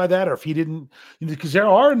Gavin meant by that, or if he didn't, because there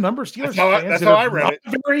are a number of Steelers fans that are not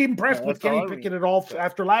very impressed with Kenny Pickett at all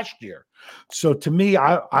after last year. So to me,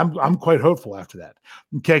 I'm quite hopeful after that.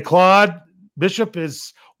 Okay, Claude Bishop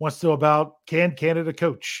wants to know about can Canada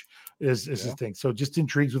coach is his thing. So just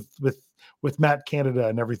intrigued with Matt Canada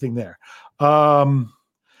and everything there. Brian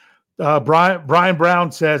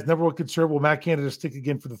Brown says, never will concern will Matt Canada stick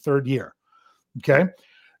again for the third year. Okay,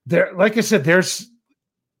 there, like I said,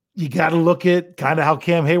 you got to look at kind of how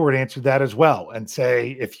Cam Hayward answered that as well and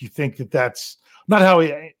say, if you think that's not how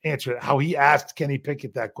he answered it, how he asked Kenny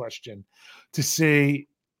Pickett that question to see.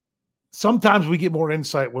 Sometimes we get more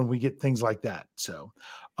insight when we get things like that. So,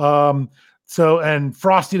 and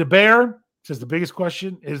Frosty the Bear says the biggest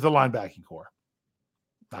question is the linebacking core.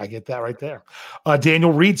 I get that right there.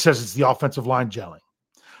 Daniel Reed says it's the offensive line gelling.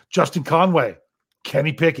 Justin Conway,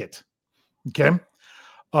 Kenny Pickett. Okay.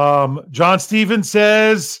 John Stevens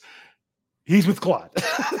says he's with Claude.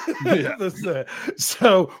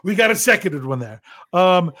 So we got a seconded one there.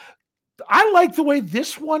 I like the way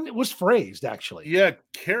this one was phrased, actually. Yeah,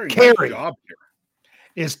 Carrie. Job here.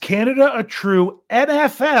 Is Canada a true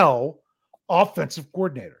NFL offensive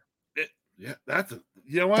coordinator? That's a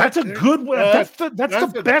good way. That's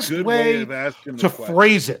the best way to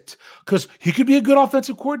phrase it, because he could be a good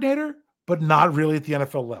offensive coordinator, but not really at the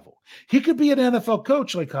NFL level. He could be an NFL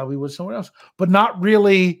coach like how he was somewhere else, but not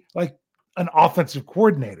really like an offensive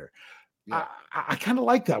coordinator. Yeah. I kind of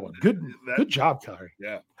like that one. Good job, Kari.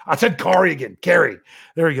 Yeah. I said Kari again. Carrie.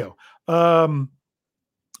 There we go.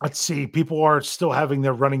 Let's see. People are still having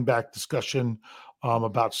their running back discussion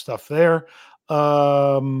about stuff there.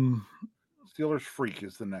 Steelers Freak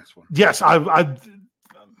is the next one. Yes,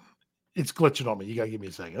 it's glitching on me. You got to give me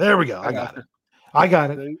a second. There we go. I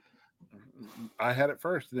got it. I had it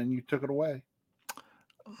first, and then you took it away.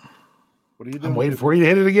 What are you doing? I'm waiting for you to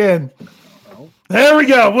hit it again. There we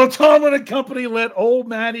go. Will Tomlin and company let old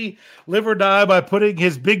Matty live or die by putting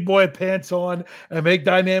his big boy pants on and make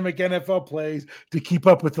dynamic NFL plays to keep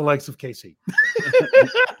up with the likes of KC?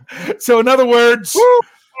 So, in other words,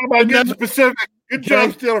 I'm getting specific. Good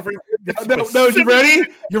job, Steeler. No, you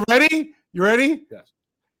ready? You ready? You ready? Yes.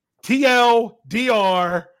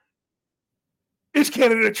 TLDR. Is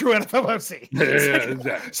Canada a true NFL FC? Yeah,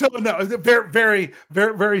 exactly. So no, very, very,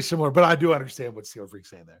 very, very similar. But I do understand what Steel Freak's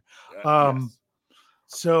saying there. Yes.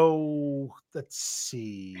 So let's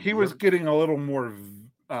see. He was getting a little more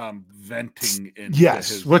venting in. Yes,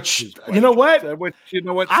 his you know what? Which you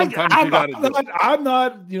know what? Sometimes you got to do. I'm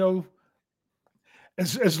not.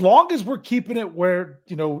 As long as we're keeping it where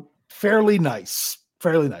fairly nice.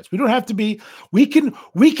 Fairly nice. We don't have to be. We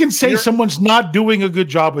can say someone's not doing a good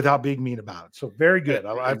job without being mean about it. So very good.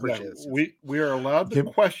 I appreciate it. We are allowed to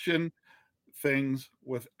question things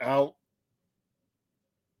without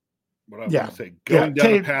what I want to say going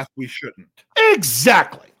down a path we shouldn't.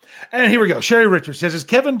 Exactly. And here we go. Sherry Richards says, "Is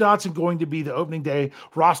Kevin Dotson going to be the opening day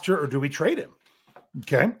roster, or do we trade him?"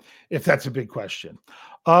 Okay, if that's a big question.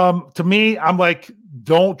 To me, I'm like,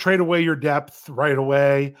 don't trade away your depth right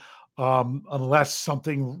away. Unless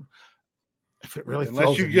something, if it really,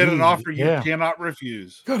 unless you get an offer you cannot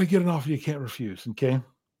refuse. Got to get an offer you can't refuse. Okay.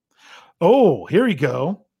 Oh, here you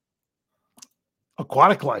go.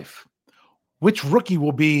 Aquatic Life. Which rookie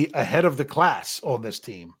will be ahead of the class on this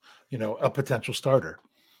team? A potential starter.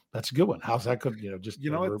 That's a good one. How's that good?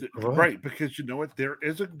 Right? Because you know what, there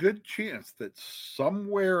is a good chance that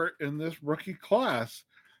somewhere in this rookie class,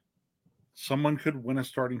 someone could win a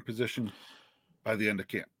starting position by the end of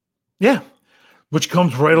camp. Yeah, which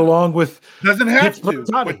comes right along with doesn't have to.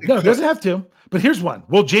 No, it doesn't have to. But here's one: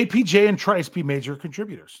 will JPJ and Trice be major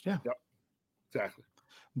contributors? Yeah, yep, exactly.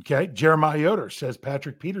 Okay, Jeremiah Yoder says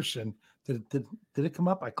Patrick Peterson. Did it come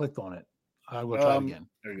up? I clicked on it. I will try again.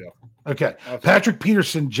 There you go. Okay, Patrick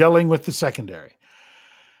Peterson gelling with the secondary.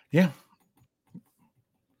 Yeah,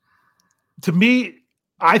 to me,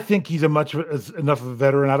 I think he's enough of a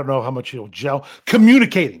veteran. I don't know how much he'll gel.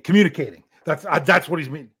 Communicating. That's what he's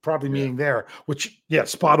meaning there. Which,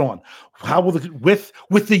 spot on. How will with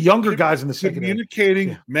the younger guys in the secondary,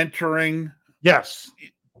 communicating, mentoring, yes,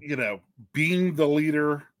 being the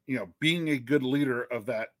leader, being a good leader of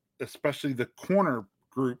that, especially the corner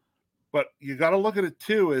group. But you got to look at it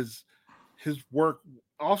too as his work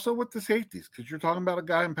also with the safeties, because you're talking about a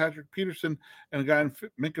guy in Patrick Peterson and a guy in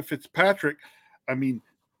Minkah Fitzpatrick. I mean,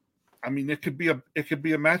 it could be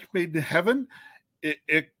a match made in heaven.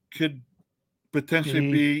 It could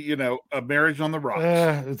potentially be, a marriage on the rocks.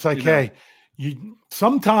 It's like, hey,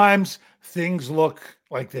 sometimes things look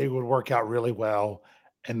like they would work out really well,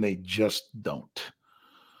 and they just don't.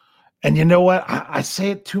 And you know what? I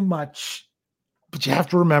say it too much, But you have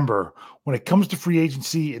to remember, when it comes to free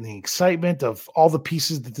agency and the excitement of all the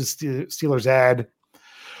pieces that the Steelers add,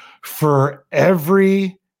 for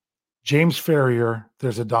every James Ferrier,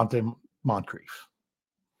 there's a Dante Moncrief.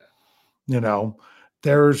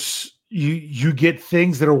 There's you get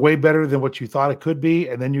things that are way better than what you thought it could be,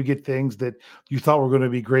 and then you get things that you thought were going to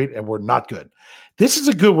be great and were not good. This is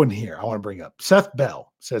a good one here I want to bring up. Seth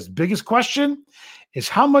Bell says, biggest question is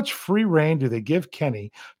how much free reign do they give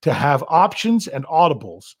Kenny to have options and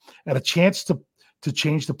audibles and a chance to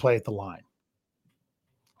change the play at the line?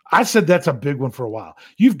 I said that's a big one for a while.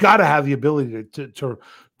 You've got to have the ability to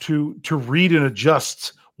read and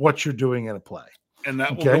adjust what you're doing in a play. And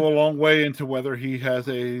that will go a long way into whether he has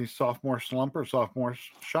a sophomore slump or sophomore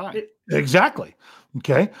shine. Exactly.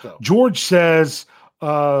 Okay. So. George says,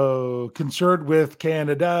 concerned with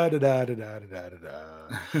Canada.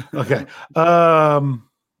 Okay.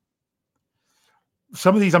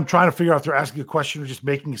 Some of these I'm trying to figure out if they're asking a question or just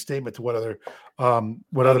making a statement to what other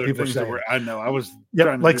people are saying. I know. I was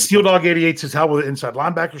like Steel Dog 88 says, how will the inside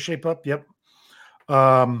linebacker shape up? Yep.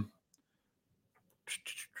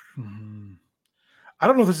 I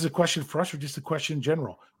don't know if this is a question for us or just a question in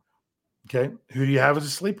general. Okay. Who do you have as a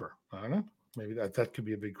sleeper? I don't know. Maybe that could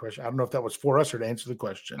be a big question. I don't know if that was for us or to answer the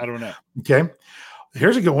question. I don't know. Okay.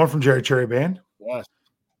 Here's a good one from Jerry Cherry Band. Yes.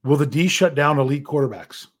 Will the D shut down elite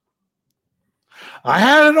quarterbacks? I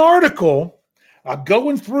had an article. I'm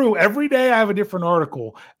going through every day. I have a different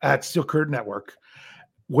article at Steel Curtain Network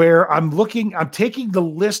where I'm taking the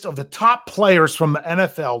list of the top players from the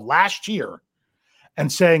NFL last year and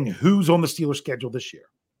saying who's on the Steelers schedule this year.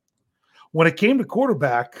 When it came to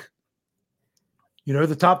quarterback,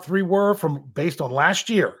 the top three were based on last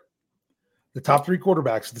year. The top three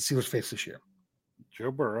quarterbacks the Steelers face this year. Joe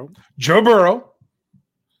Burrow.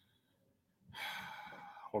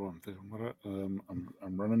 Hold on.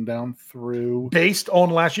 I'm running down through. Based on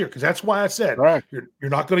last year, because that's why I said right. You're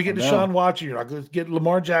not going to get Deshaun Watson. You're not going to get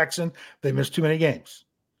Lamar Jackson. They missed too many games.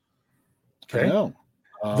 Okay.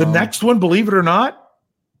 The next one, believe it or not,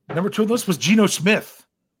 number 2 on the list was Geno Smith.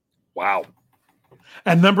 Wow.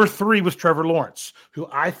 And number 3 was Trevor Lawrence, who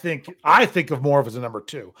I think of more of as a number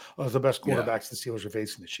 2 of the best quarterbacks the Steelers are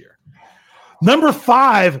facing this year. Number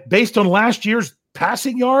 5, based on last year's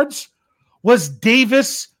passing yards, was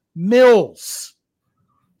Davis Mills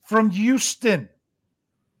from Houston.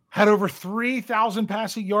 Had over 3,000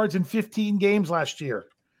 passing yards in 15 games last year.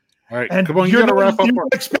 All right, and come on, you got to wrap up. You're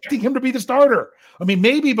expecting him to be the starter. I mean,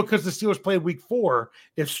 maybe because the Steelers played week 4,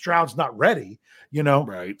 if Stroud's not ready,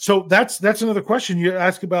 Right. So that's another question you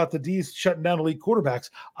ask about the D's shutting down elite quarterbacks.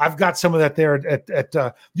 I've got some of that there at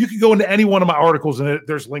you can go into any one of my articles and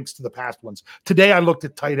there's links to the past ones. Today I looked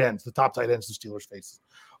at tight ends, the top tight ends the Steelers face.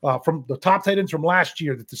 From the top tight ends from last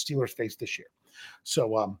year that the Steelers faced this year.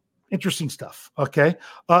 So interesting stuff. Okay.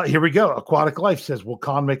 Here we go. Aquatic Life says, will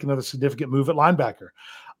Khan make another significant move at linebacker?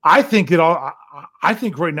 I think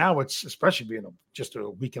right now it's, especially being just a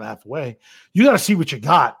week and a half away, you got to see what you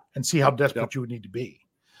got and see how desperate you would need to be.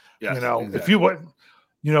 Yes, exactly. If you would,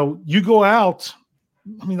 you go out.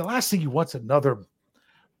 I mean, the last thing you want's another.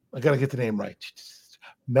 I got to get the name right.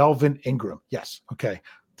 Melvin Ingram. Yes. Okay.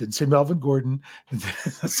 Didn't say Melvin Gordon.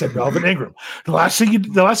 I said Melvin Ingram. The last thing you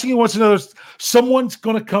want to know is someone's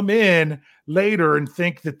going to come in later and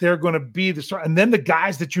think that they're going to be the star. And then the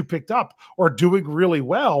guys that you picked up are doing really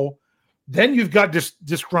well. Then you've got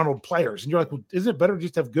disgruntled players. And you're like, well, isn't it better to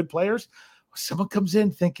just have good players? Someone comes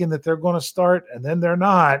in thinking that they're going to start and then they're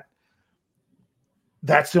not.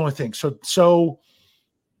 That's the only thing. So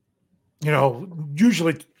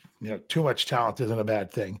usually – too much talent isn't a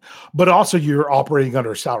bad thing, but also you're operating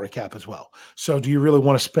under a salary cap as well. So do you really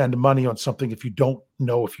want to spend money on something if you don't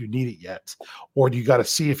know if you need it yet, or do you got to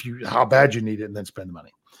see how bad you need it and then spend the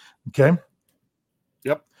money? Okay.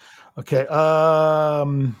 Yep. Okay.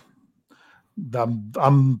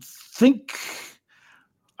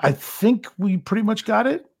 I think we pretty much got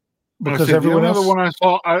it. Because everyone else. The one I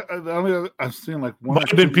saw, I've seen like one. Might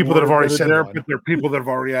have been people that have already said there, but there are people that have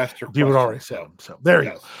already asked your people already said. So there you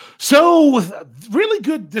go. So really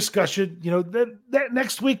good discussion. That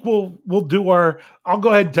next week we'll do our. I'll go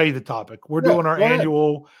ahead and tell you the topic. We're doing our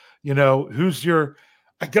annual. Who's your?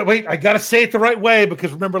 I got to say it the right way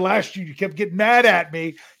because remember last year you kept getting mad at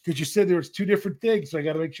me because you said there was 2 different things. So I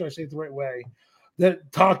got to make sure I say it the right way.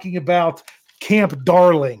 That talking about Camp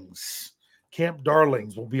Darlings. Camp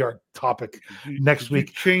Darlings will be our topic next week.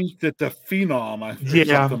 You changed it to Phenom. Like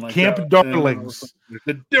Camp that. Darlings.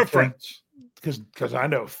 The difference. Because I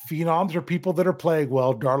know Phenoms are people that are playing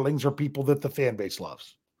well. Darlings are people that the fan base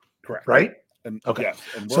loves. Correct. Right? And, okay. Yes.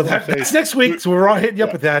 And so that's next week. So we're all hitting you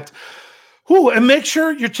up with that. Who and make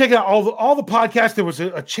sure you're checking out all the podcasts. There was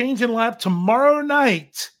a change in lap tomorrow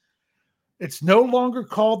night. It's no longer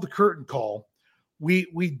called the Curtain Call. We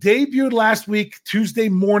debuted last week, Tuesday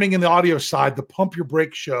morning in the audio side, the Pump Your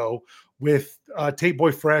Brake show with Tate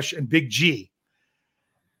Boy Fresh and Big G.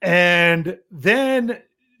 And then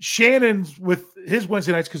Shannon's with his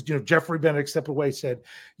Wednesday nights, because Jeffrey Bennett stepped away, said,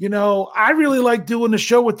 I really like doing the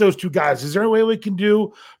show with those two guys. Is there a way we can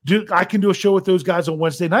I can do a show with those guys on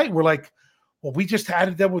Wednesday night? We're like, well, we just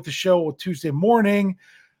added them with the show on Tuesday morning.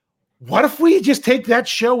 What if we just take that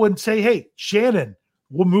show and say, hey, Shannon,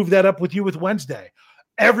 we'll move that up with you with Wednesday.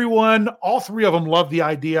 Everyone, all three of them love the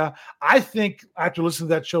idea. I think after listening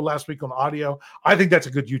to that show last week on audio, I think that's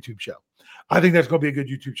a good YouTube show. I think that's going to be a good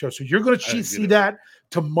YouTube show. So you're going to see that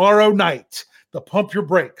tomorrow night, the Pump Your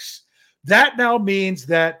Brakes. That now means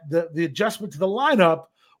that the adjustment to the lineup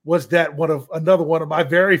was that another one of my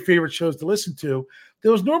very favorite shows to listen to,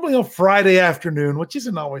 that was normally on Friday afternoon, which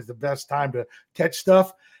isn't always the best time to catch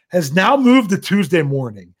stuff, has now moved to Tuesday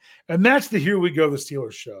morning. And that's the Here We Go, the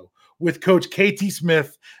Steelers show with Coach KT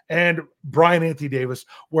Smith and Brian Anthony Davis,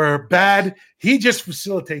 where Bad, he just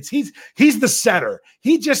facilitates. He's the setter.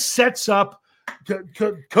 He just sets up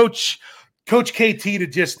Coach KT to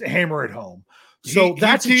just hammer it home. So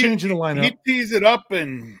that's a change in the lineup. He tees it up,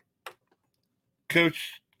 and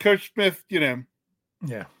Coach Smith,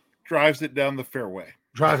 drives it down the fairway.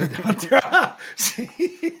 Drive it down. See,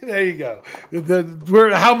 there you go.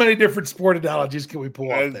 How many different sport analogies can we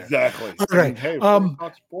pull off there? Exactly. All right. Hey,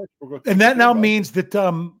 and that now means that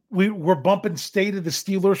we're bumping State of the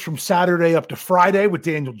Steelers from Saturday up to Friday with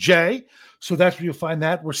Daniel J. So that's where you'll find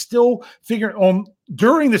that. We're still figuring on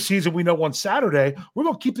during the season. We know on Saturday we're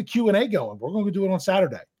going to keep the Q&A going. We're going to do it on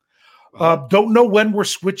Saturday. Don't know when we're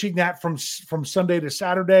switching that from Sunday to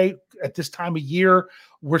Saturday at this time of year.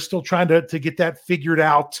 We're still trying to get that figured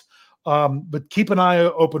out, but keep an eye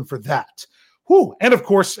open for that. Whew. And, of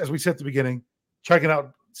course, as we said at the beginning, checking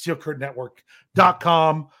out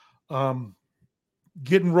SteelCurtainNetwork.com,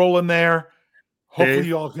 getting rolling there. Hopefully Dave,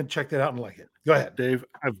 you all can check that out and like it. Go ahead. Dave,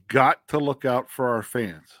 I've got to look out for our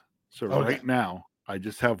fans. So right now, I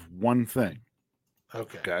just have one thing.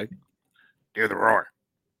 Okay. Hear the roar.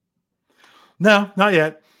 No, not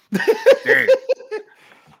yet. Dave.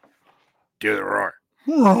 Do the roar.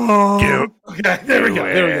 Okay, there we go.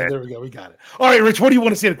 We got it. All right, Rich, what do you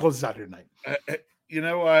want to say to close this out here tonight? You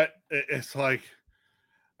know what? It's like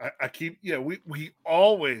I keep, we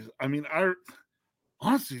always,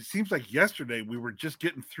 honestly, it seems like yesterday we were just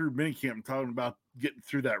getting through minicamp and talking about getting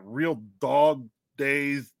through that real dog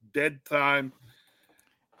days, dead time.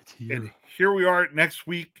 And here we are next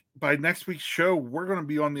week. By next week's show, we're going to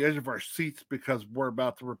be on the edge of our seats because we're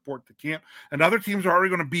about to report to camp. And other teams are already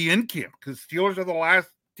going to be in camp because Steelers are the last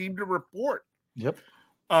team to report. Yep.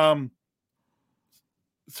 So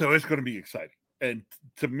it's going to be exciting. And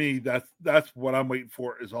to me, that's what I'm waiting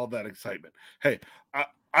for, is all that excitement. Hey,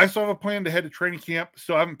 I still have a plan to head to training camp.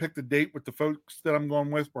 So I haven't picked a date with the folks that I'm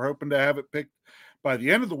going with. We're hoping to have it picked by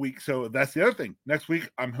the end of the week. So that's the other thing. Next week,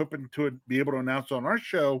 I'm hoping to be able to announce on our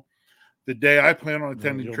show the day I plan on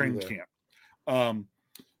attending training camp.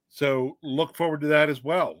 So look forward to that as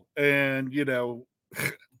well. And,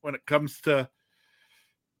 when it comes to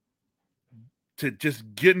just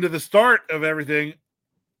getting to the start of everything,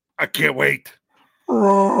 I can't wait.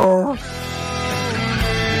 Wrap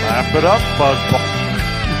it up, Buzzball.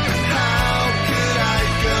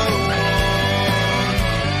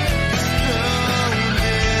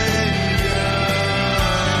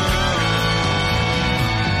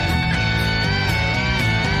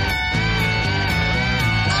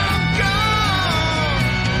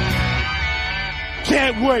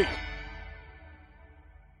 Can't wait.